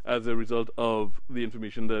as a result of the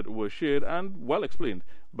information that was shared and well explained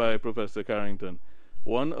by Professor Carrington.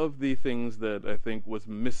 One of the things that I think was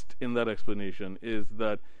missed in that explanation is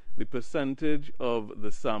that the percentage of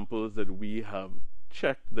the samples that we have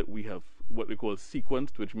checked, that we have what we call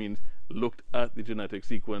sequenced, which means looked at the genetic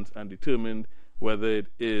sequence and determined whether it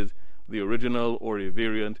is the original or a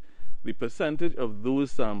variant, the percentage of those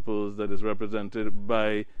samples that is represented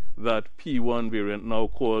by that P1 variant, now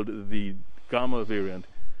called the Gamma variant,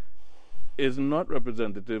 is not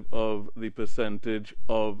representative of the percentage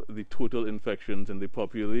of the total infections in the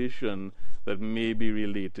population that may be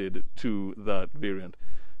related to that variant.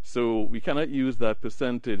 So we cannot use that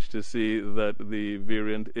percentage to say that the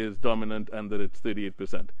variant is dominant and that it's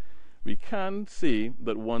 38%. We can say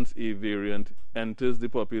that once a variant enters the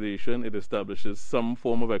population, it establishes some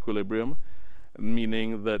form of equilibrium,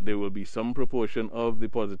 meaning that there will be some proportion of the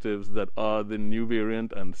positives that are the new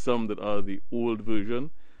variant and some that are the old version.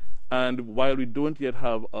 And while we don't yet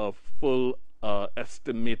have a full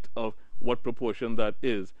estimate of what proportion that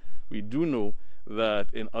is, we do know that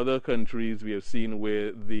in other countries we have seen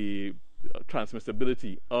where the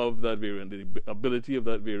transmissibility of that variant, the ability of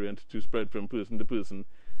that variant to spread from person to person,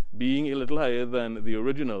 being a little higher than the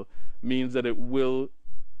original, means that it will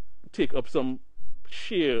take up some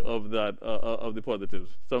share of that of the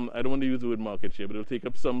positives. I don't want to use the word market share, but it will take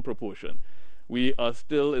up some proportion. We are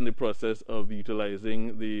still in the process of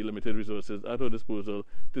utilizing the limited resources at our disposal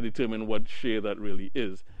to determine what share that really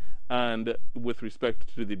is. And with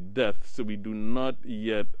respect to the deaths, so we do not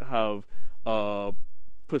yet have a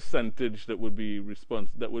percentage that would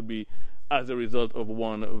be as a result of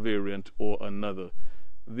one variant or another.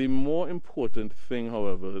 The more important thing,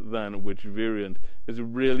 however, than which variant is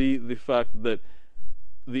really the fact that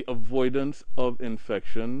the avoidance of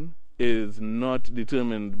infection is not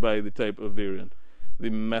determined by the type of variant. The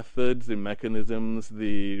methods, the mechanisms,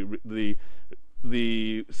 the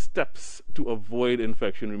steps to avoid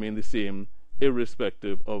infection remain the same,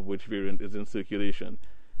 irrespective of which variant is in circulation.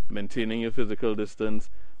 Maintaining your physical distance,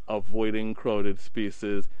 avoiding crowded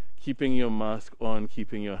spaces, keeping your mask on,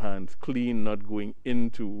 keeping your hands clean, not going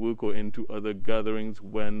into work or into other gatherings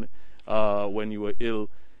when you are ill.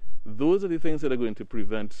 Those are the things that are going to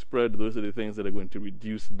prevent spread. Those are the things that are going to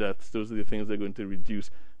reduce deaths. Those are the things that are going to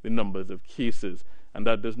reduce the numbers of cases. And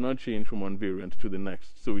that does not change from one variant to the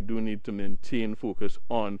next. So we do need to maintain focus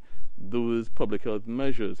on those public health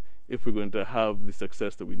measures if we're going to have the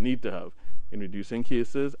success that we need to have in reducing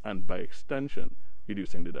cases and, by extension,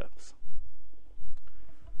 reducing the deaths.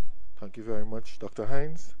 Thank you very much, Dr.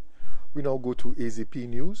 Hines. We now go to AZP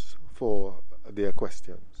News for their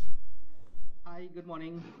questions. Hi, good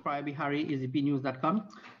morning. Priya Bihari, azpnews.com.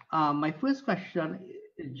 My first question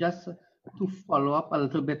is just to follow up a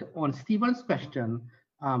little bit on Stephen's question,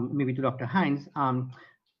 maybe to Dr. Hines.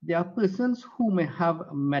 There are persons who may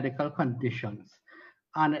have medical conditions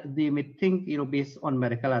and they may think, based on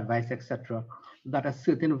medical advice, etc., that a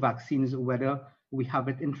certain vaccines, whether we have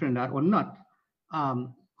it in Trinidad or not,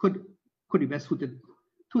 could be best suited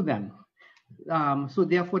to them. So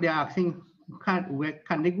therefore, they're asking,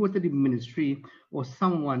 can they go to the ministry or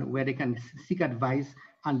someone where they can seek advice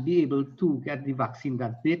and be able to get the vaccine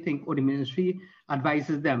that they think or the ministry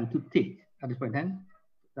advises them to take at this point in time?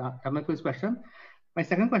 That's my first question. My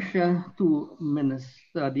second question to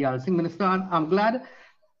Minister Dayal Singh. Minister, I'm glad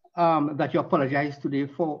that you apologized today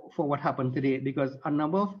for what happened today, because a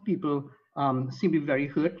number of people seem to be very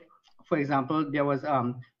hurt. For example, there was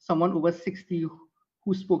someone over 60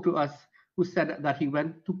 who spoke to us, who said that he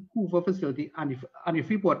went to Hoover facility and if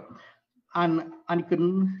report and he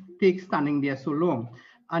couldn't take standing there so long.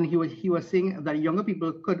 And he was saying that younger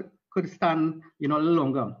people could stand a little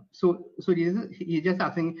longer. So he's just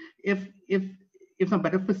asking if some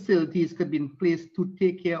better facilities could be in place to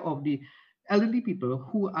take care of the elderly people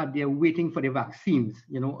who are there waiting for the vaccines.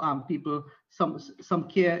 People, some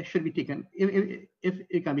care should be taken, if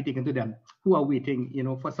it can be taken to them who are waiting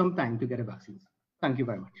for some time to get the vaccines. Thank you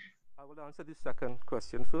very much. I will answer the second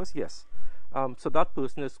question first. Yes. So that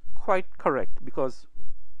person is quite correct, because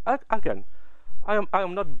again, I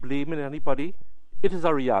am not blaming anybody. It is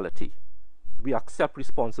a reality. We accept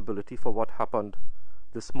responsibility for what happened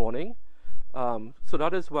this morning. So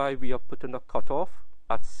that is why we are putting a cutoff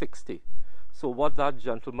at 60. So what that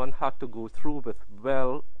gentleman had to go through with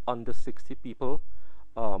well under 60 people,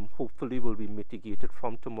 hopefully will be mitigated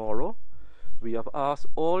from tomorrow. We have asked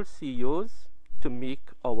all CEOs to make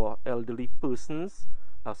our elderly persons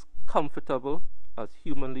as comfortable as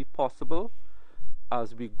humanly possible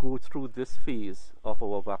as we go through this phase of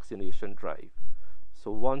our vaccination drive. So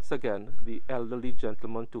once again, the elderly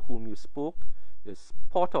gentleman to whom you spoke is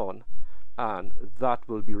spot on, and that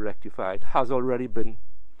will be rectified, has already been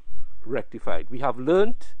rectified. We have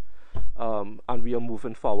learned, and we are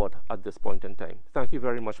moving forward at this point in time. Thank you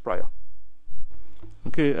very much, Prior.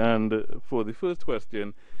 Okay, and for the first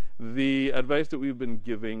question, the advice that we've been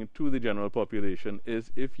giving to the general population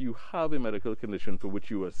is, if you have a medical condition for which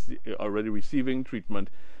you are already receiving treatment,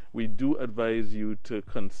 we do advise you to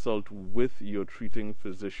consult with your treating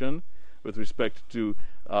physician with respect to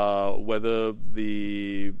whether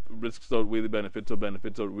the risks outweigh the benefits or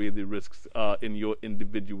benefits outweigh the risks in your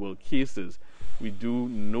individual cases. We do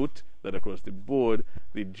note that across the board,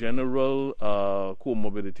 the general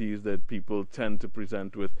comorbidities that people tend to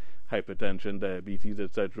present with, hypertension, diabetes,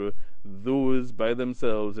 etc., those by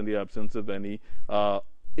themselves, in the absence of any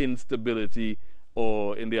instability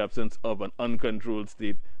or in the absence of an uncontrolled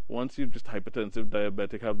state, once you're just hypertensive,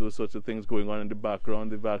 diabetic, have those sorts of things going on in the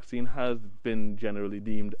background, the vaccine has been generally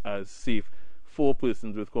deemed as safe for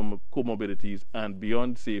persons with comorbidities, and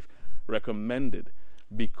beyond safe, recommended,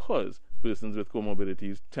 because persons with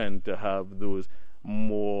comorbidities tend to have those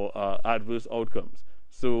more adverse outcomes.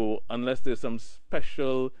 So unless there's some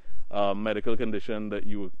special medical condition that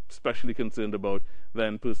you are especially concerned about,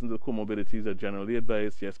 then persons with comorbidities are generally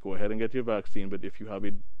advised, yes, go ahead and get your vaccine, but if you have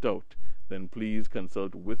a doubt, then please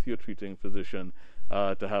consult with your treating physician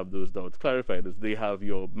to have those doubts clarified, as they have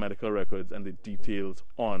your medical records and the details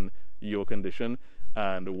on your condition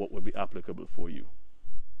and what would be applicable for you.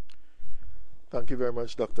 Thank you very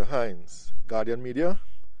much, Dr. Hines. Guardian Media,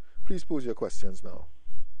 please pose your questions now.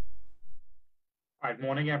 All right,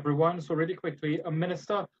 morning, everyone. So really quickly,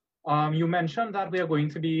 Minister, you mentioned that we are going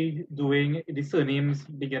to be doing the surnames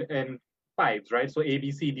begin in fives, right? So A,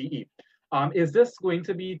 B, C, D, E. Is this going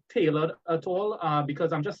to be tailored at all?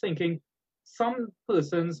 Because I'm just thinking some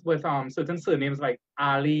persons with certain surnames like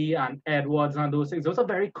Ali and Edwards and those things, those are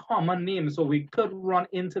very common names. So we could run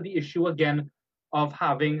into the issue again of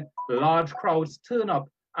having large crowds turn up.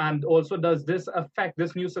 And also, does this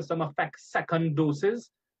new system affect second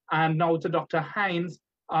doses? And now to Dr. Hines,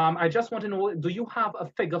 I just want to know, do you have a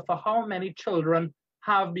figure for how many children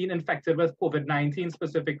have been infected with COVID-19,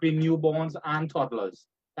 specifically newborns and toddlers?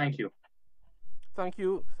 Thank you. Thank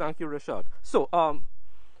you, Rashad. So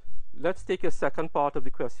let's take a second part of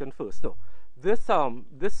the question first. No,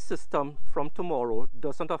 this system from tomorrow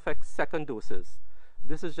doesn't affect second doses.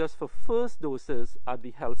 This is just for first doses at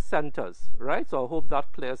the health centers, right? So I hope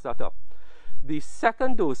that clears that up. The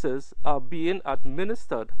second doses are being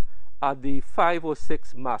administered at the 5 or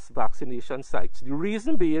 6 mass vaccination sites. The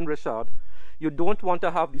reason being, Rashad, you don't want to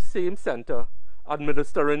have the same center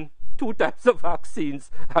administering 2 types of vaccines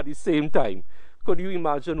at the same time. Could you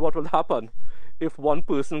imagine what will happen if one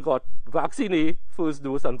person got vaccine A, first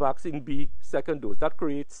dose, and vaccine B, second dose? That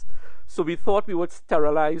creates, so we thought we would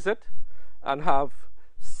sterilize it and have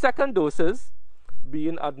second doses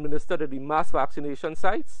being administered at the mass vaccination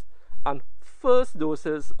sites and first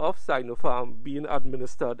doses of Sinopharm being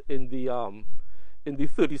administered in the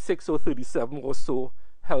 36 or 37 or so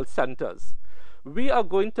health centers. We are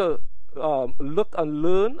going to look and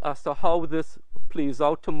learn as to how this plays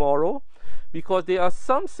out tomorrow, because there are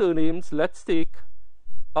some surnames. Let's take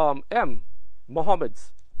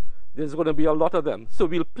Mohammed's. There's going to be a lot of them. So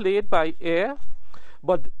we'll play it by ear,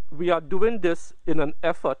 but we are doing this in an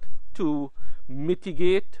effort to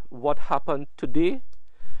mitigate what happened today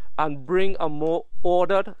and bring a more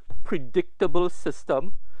ordered, predictable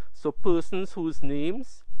system. So persons whose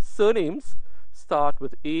surnames start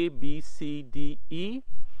with A, B, C, D, E,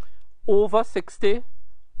 over 60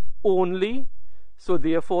 only, so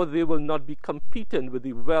therefore they will not be competing with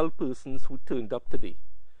the well persons who turned up today.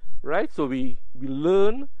 Right? So we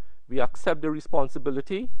learn, we accept the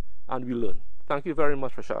responsibility, and we learn. Thank you very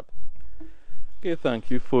much, Rashad. Okay, thank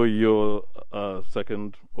you for your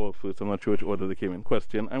second or first, I'm not sure which order they came in,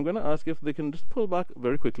 question. I'm going to ask if they can just pull back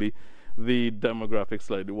very quickly the demographic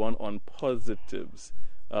slide, the one on positives,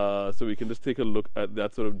 so we can just take a look at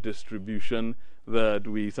that sort of distribution that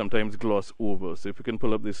we sometimes gloss over. So if we can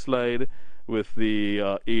pull up this slide with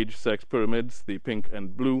the age sex pyramids, the pink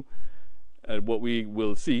and blue, and what we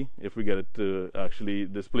will see, if we get it to actually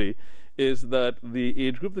display, is that the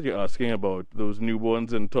age group that you're asking about, those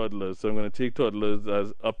newborns and toddlers, so I'm going to take toddlers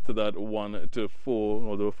as up to that 1 to 4,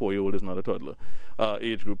 although a 4-year-old is not a toddler,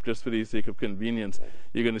 age group, just for the sake of convenience.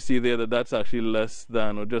 You're going to see there that that's actually less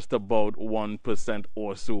than or just about 1%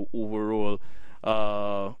 or so overall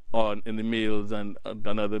in the males, and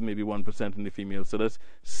another maybe 1% in the females. So let's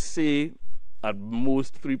say at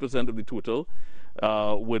most 3% of the total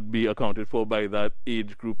would be accounted for by that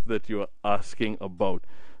age group that you're asking about.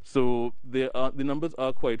 So the numbers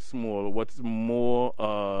are quite small. What's more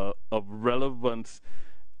of relevance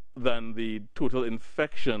than the total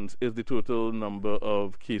infections is the total number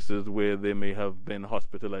of cases where there may have been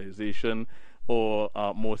hospitalization or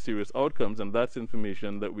more serious outcomes, and that's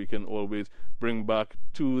information that we can always bring back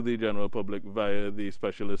to the general public via the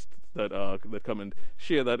specialists that come and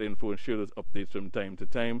share that info and share those updates from time to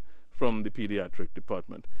time from the pediatric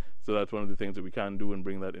department. So that's one of the things that we can do, and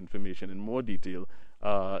bring that information in more detail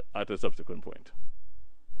at a subsequent point.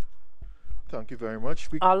 Thank you very much.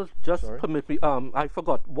 I'll just permit me. I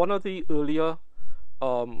forgot. One of the earlier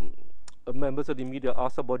members of the media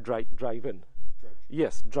asked about drive-in.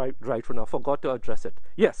 Yes, drive-through. I forgot to address it.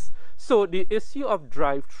 Yes. So the issue of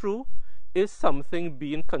drive-through is something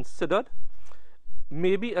being considered,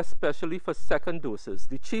 maybe especially for second doses.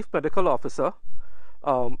 The chief medical officer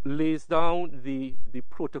lays down the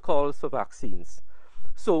protocols for vaccines.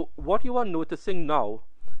 So what you are noticing now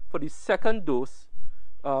for the second dose,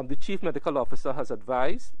 the chief medical officer has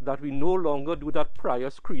advised that we no longer do that prior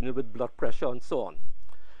screening with blood pressure and so on.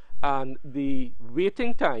 And the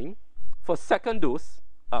waiting time for second dose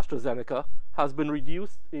AstraZeneca has been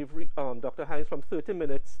reduced, Dr. Hines, from 30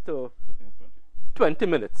 minutes to 20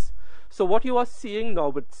 minutes. So what you are seeing now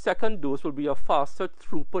with second dose will be a faster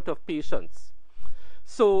throughput of patients.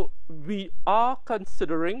 So we are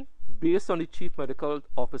considering, based on the chief medical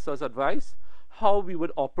officer's advice, how we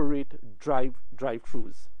would operate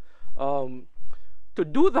drive-throughs. To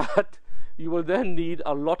do that, you will then need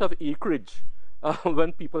a lot of acreage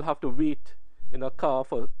when people have to wait in a car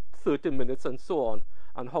for 30 minutes and so on,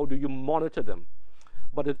 and how do you monitor them?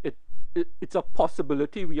 But it's a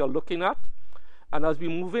possibility we are looking at, and as we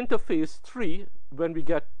move into phase 3, when we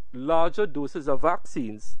get larger doses of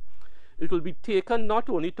vaccines, it will be taken not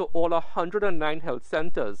only to all 109 health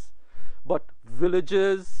centers, but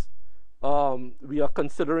villages. We are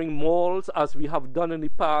considering malls, as we have done in the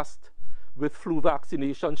past with flu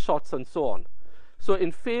vaccination shots and so on. So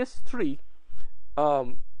in phase 3,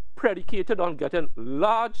 predicated on getting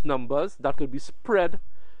large numbers that will be spread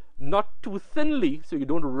not too thinly, so you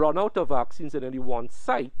don't run out of vaccines in any one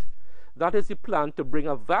site. That is the plan, to bring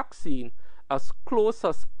a vaccine as close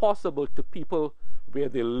as possible to people where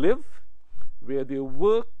they live, where they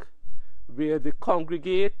work, where they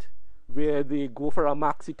congregate, where they go for a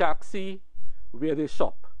maxi taxi, where they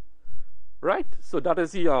shop. Right? So that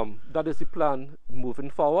is the plan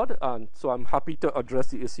moving forward, and so I'm happy to address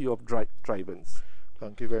the issue of drive-ins.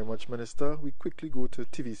 Thank you very much, Minister. We quickly go to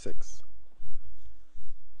TV6.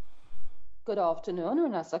 Good afternoon,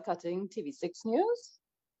 Renessa Cutting, TV6 News.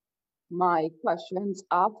 My questions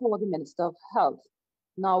are for the Minister of Health.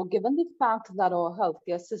 Now, given the fact that our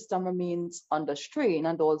healthcare system remains under strain,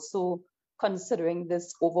 and also considering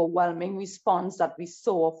this overwhelming response that we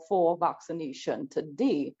saw for vaccination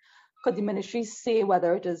today, could the ministry say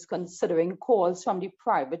whether it is considering calls from the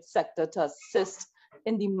private sector to assist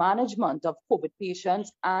in the management of COVID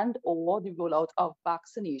patients and or the rollout of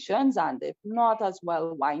vaccinations? And if not as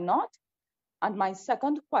well, why not? And my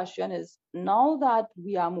second question is, now that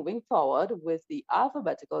we are moving forward with the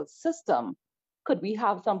alphabetical system, could we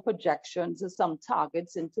have some projections or some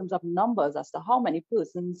targets in terms of numbers as to how many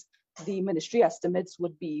persons the ministry estimates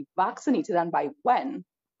would be vaccinated and by when,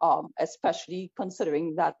 especially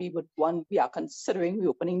considering that we are considering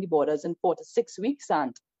reopening the borders in 4 to 6 weeks,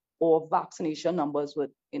 and or vaccination numbers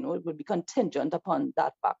would be contingent upon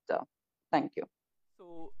that factor. Thank you.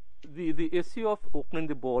 So the issue of opening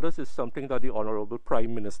the borders is something that the Honorable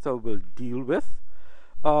Prime Minister will deal with.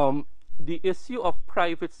 The issue of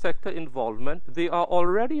private sector involvement, they are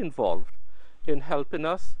already involved in helping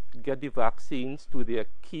us get the vaccines to their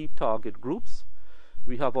key target groups.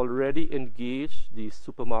 We have already engaged the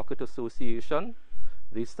Supermarket Association.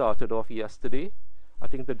 They started off yesterday. I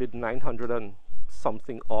think they did 900 and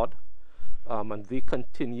something odd, and they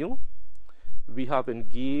continue. We have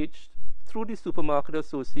engaged through the Supermarket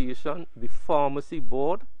Association, the Pharmacy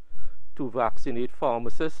Board, to vaccinate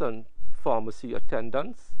pharmacists and pharmacy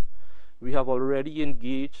attendants. We have already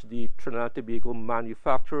engaged the Trinidad and Tobago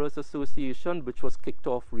Manufacturers Association, which was kicked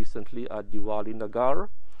off recently at Diwali Nagar.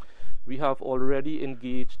 We have already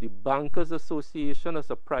engaged the Bankers Association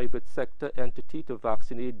as a private sector entity to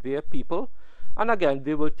vaccinate their people. And again,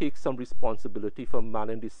 they will take some responsibility for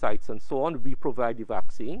manning the sites and so on. We provide the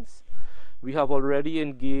vaccines. We have already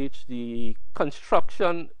engaged the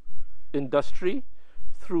construction industry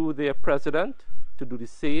through their president to do the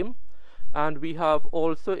same. And we have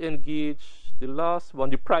also engaged the last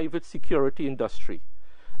one, the private security industry,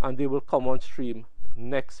 and they will come on stream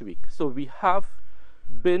next week. So we have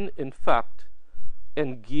been, in fact,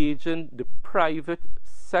 engaging the private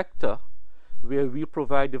sector where we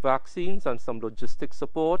provide the vaccines and some logistic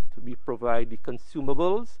support. We provide the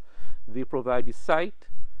consumables, they provide the site,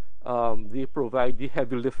 they provide the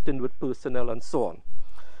heavy lifting with personnel and so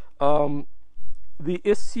on. The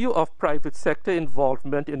issue of private sector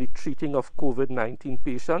involvement in the treating of COVID-19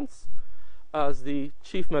 patients, as the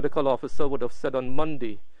Chief Medical Officer would have said on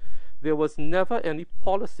Monday, there was never any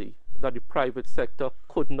policy that the private sector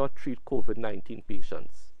could not treat COVID-19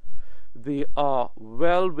 patients. They are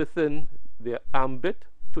well within their ambit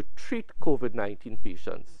to treat COVID-19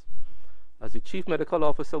 patients. As the Chief Medical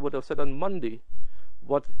Officer would have said on Monday,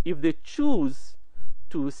 what if they choose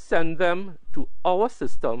to send them to our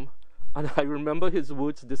system, and I remember his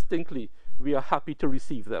words distinctly, we are happy to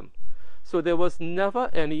receive them. So there was never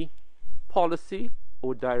any policy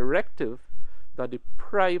or directive that the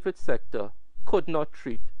private sector could not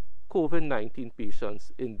treat COVID-19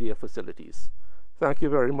 patients in their facilities. Thank you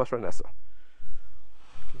very much, Vanessa.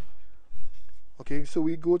 Okay, so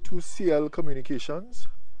we go to CL Communications.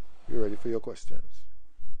 You're ready for your questions.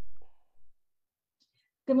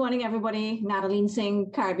 Good morning, everybody. Natalie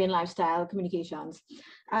Singh, Caribbean Lifestyle Communications.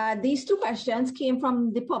 These two questions came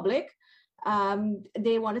from the public.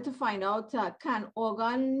 They wanted to find out, can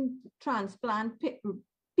organ transplant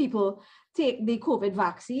people take the COVID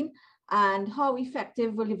vaccine? And how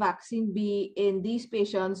effective will the vaccine be in these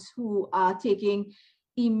patients who are taking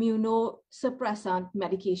immunosuppressant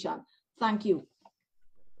medication? Thank you.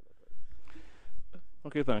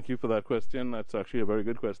 Okay, thank you for that question. That's actually a very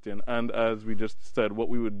good question. And as we just said, what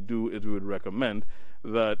we would do is we would recommend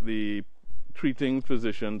that the treating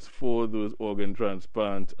physicians for those organ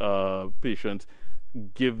transplant patients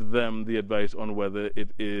give them the advice on whether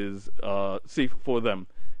it is safe for them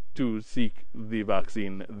to seek the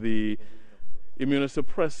vaccine. The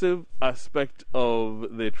immunosuppressive aspect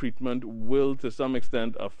of their treatment will to some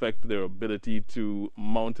extent affect their ability to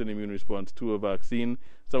mount an immune response to a vaccine.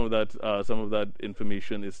 Some of that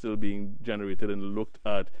information is still being generated and looked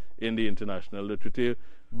at in the international literature,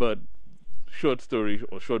 but short story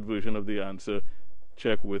or short version of the answer,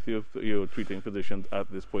 check with your treating physicians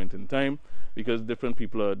at this point in time, because different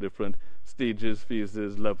people are at different stages,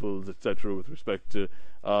 phases, levels, etc. with respect to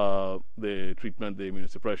the treatment, the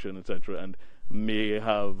immunosuppression, etc., and may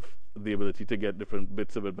have the ability to get different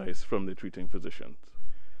bits of advice from the treating physicians.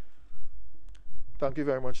 Thank you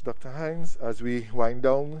very much, Dr. Hines. As we wind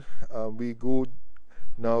down, we go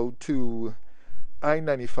now to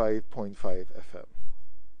I-95.5 FM.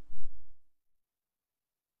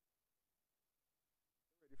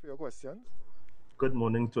 Ready for your questions? Good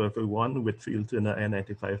morning to everyone. Whitfield Turner,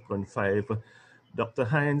 I-95.5. Dr.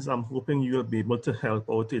 Hines, I'm hoping you'll be able to help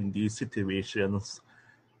out in these situations.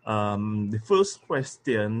 The first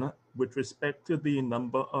question, with respect to the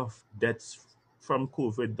number of deaths from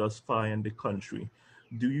COVID thus far in the country,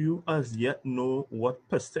 do you as yet know what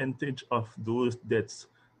percentage of those deaths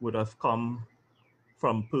would have come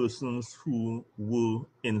from persons who were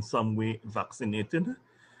in some way vaccinated?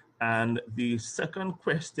 And the second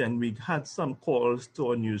question, we had some calls to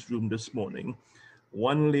our newsroom this morning.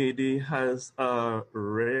 One lady has a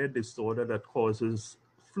rare disorder that causes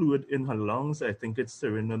fluid in her lungs. I think it's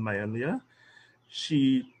cerulomyelitis.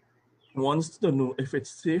 She wants to know if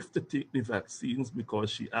it's safe to take the vaccines because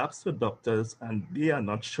she asked her doctors and they are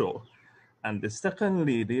not sure. And the second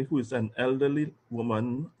lady, who is an elderly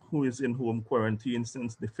woman who is in home quarantine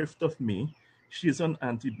since the 5th of May, she's on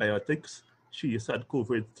antibiotics. She has had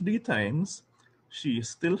COVID 3 times. She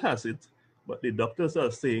still has it, but the doctors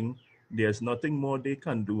are saying there's nothing more they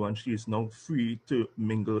can do and she's now free to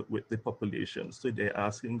mingle with the population. So they're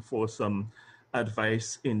asking for some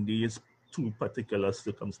advice in these two particular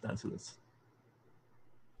circumstances.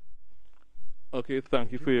 Okay,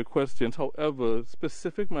 thank you for your questions. However,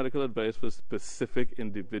 specific medical advice for specific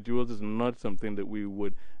individuals is not something that we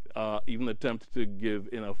would even attempt to give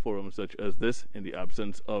in a forum such as this, in the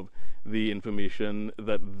absence of the information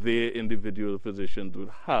that their individual physicians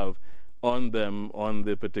would have on them, on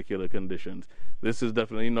their particular conditions. This is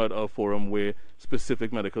definitely not a forum where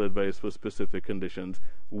specific medical advice for specific conditions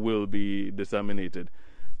will be disseminated.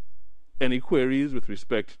 Any queries with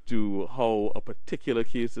respect to how a particular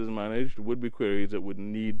case is managed would be queries that would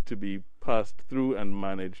need to be passed through and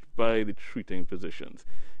managed by the treating physicians.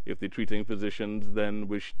 If the treating physicians then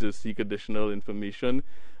wish to seek additional information,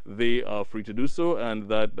 they are free to do so, and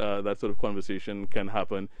that sort of conversation can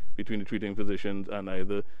happen between the treating physicians and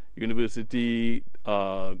either university,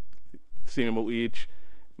 CMOH,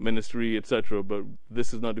 ministry, etc. But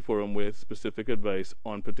this is not the forum where specific advice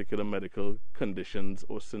on particular medical conditions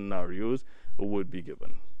or scenarios would be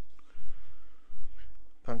given.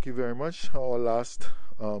 Thank you very much. Our last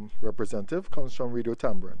representative comes from Radio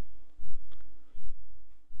Tambourine.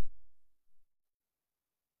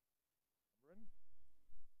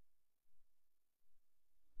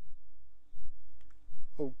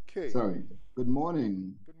 Okay. Sorry. Good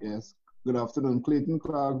morning. Yes. Good afternoon. Clayton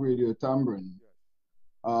Clark, Radio Tambourine.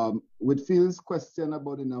 With Phil's question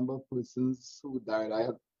about the number of persons who died,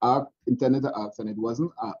 I intended to ask, and it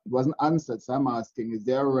wasn't answered. So I'm asking: is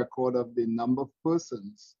there a record of the number of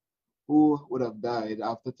persons who would have died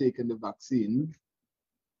after taking the vaccine?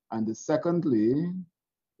 And secondly,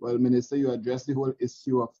 well, Minister, you addressed the whole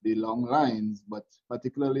issue of the long lines, but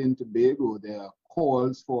particularly in Tobago, there are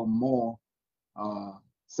calls for more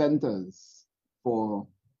centers for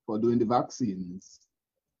doing the vaccines.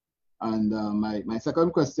 And my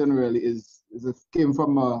second question really is it came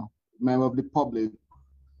from a member of the public.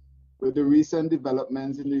 With the recent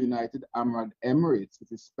developments in the United Arab Emirates with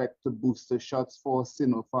respect to booster shots for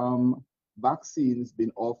Sinopharm vaccines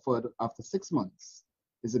being offered after 6 months,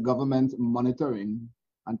 is the government monitoring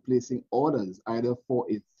and placing orders either for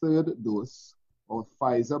a third dose or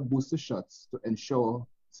Pfizer booster shots to ensure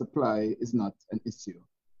supply is not an issue?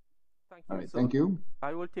 Thank you. All right, So thank you.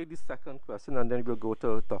 I will take the second question and then we'll go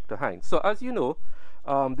to Dr. Hines. So as you know,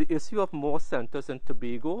 the issue of more centers in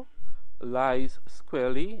Tobago lies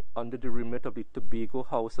squarely under the remit of the Tobago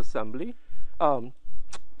House Assembly,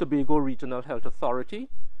 Tobago Regional Health Authority,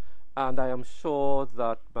 and I am sure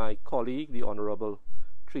that my colleague, the Honorable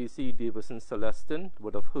Tracy Davison Celestin,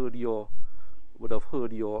 would have heard your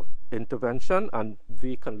intervention, and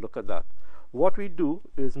they can look at that. What we do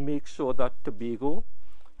is make sure that Tobago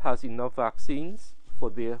has enough vaccines for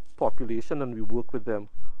their population, and we work with them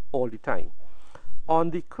all the time.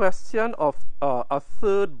 On the question of a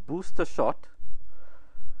third booster shot,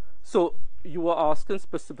 so you were asking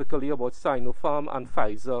specifically about Sinopharm and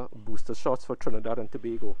Pfizer booster shots for Trinidad and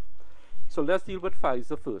Tobago. So let's deal with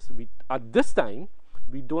Pfizer first. At this time,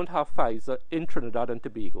 we don't have Pfizer in Trinidad and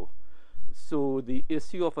Tobago. So the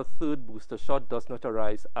issue of a third booster shot does not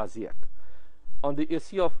arise as yet. On the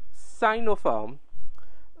issue of Sinopharm,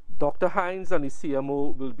 Dr. Hines and the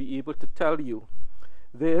CMO will be able to tell you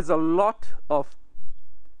there's a lot of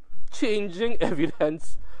changing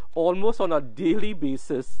evidence almost on a daily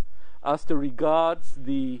basis as to regards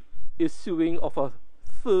the issuing of a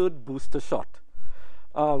third booster shot.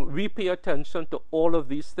 We pay attention to all of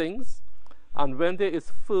these things, and when there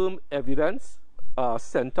is firm evidence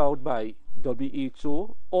sent out by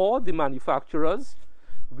WHO or the manufacturers,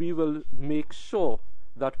 we will make sure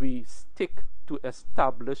that we stick to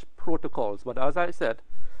established protocols. But as I said,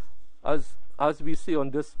 as we see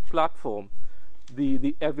on this platform,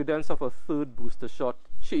 the evidence of a third booster shot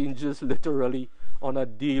changes literally on a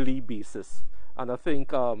daily basis. And I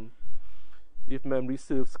think, if memory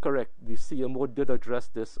serves correct, the CMO did address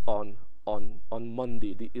this on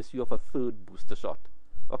Monday, the issue of a third booster shot.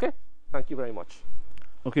 Okay? Thank you very much.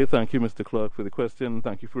 Okay, thank you, Mr. Clark, for the question.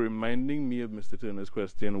 Thank you for reminding me of Mr. Turner's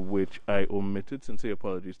question, which I omitted. Sincere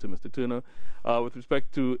apologies to Mr. Turner. With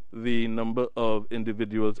respect to the number of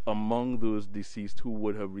individuals among those deceased who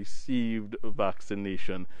would have received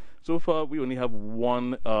vaccination, so far we only have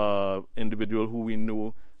one individual who we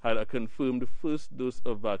know had a confirmed first dose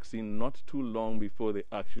of vaccine not too long before they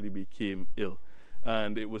actually became ill.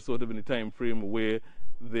 And it was sort of in a time frame where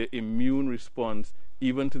the immune response,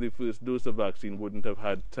 even to the first dose of vaccine, wouldn't have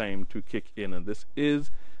had time to kick in. And this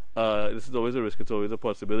is always a risk. It's always a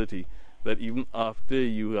possibility that even after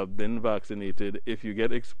you have been vaccinated, if you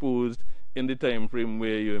get exposed in the time frame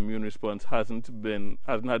where your immune response hasn't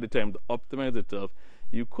had the time to optimize itself,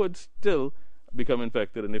 you could still become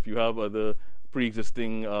infected. And if you have other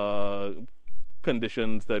pre-existing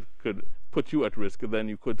conditions that could put you at risk, then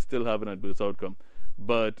you could still have an adverse outcome.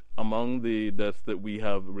 But among the deaths that we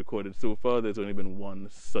have recorded so far, there's only been one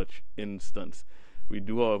such instance. We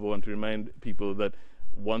do, however, want to remind people that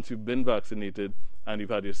once you've been vaccinated and you've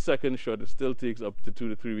had your second shot, it still takes up to 2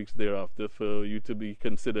 to 3 weeks thereafter for you to be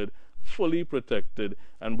considered fully protected.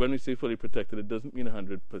 And when we say fully protected, it doesn't mean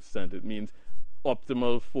 100%. It means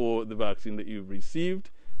optimal for the vaccine that you've received.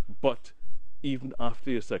 But even after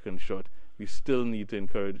your second shot, we still need to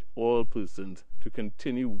encourage all persons to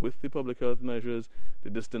continue with the public health measures, the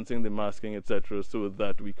distancing, the masking, etc., so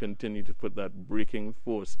that we continue to put that braking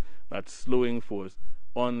force, that slowing force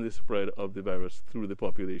on the spread of the virus through the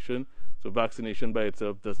population. So vaccination by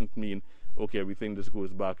itself doesn't mean, okay, everything just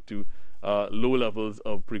goes back to low levels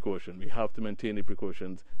of precaution. We have to maintain the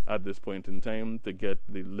precautions at this point in time to get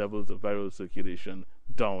the levels of viral circulation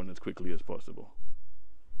down as quickly as possible.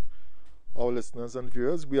 Our listeners and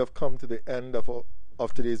viewers, we have come to the end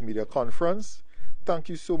of today's media conference. Thank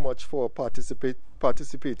you so much for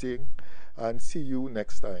participating, and see you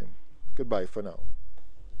next time. Goodbye for now.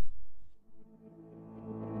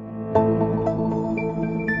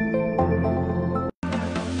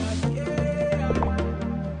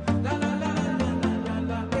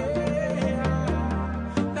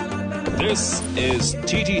 This is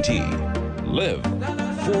TTT. Live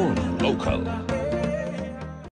for local.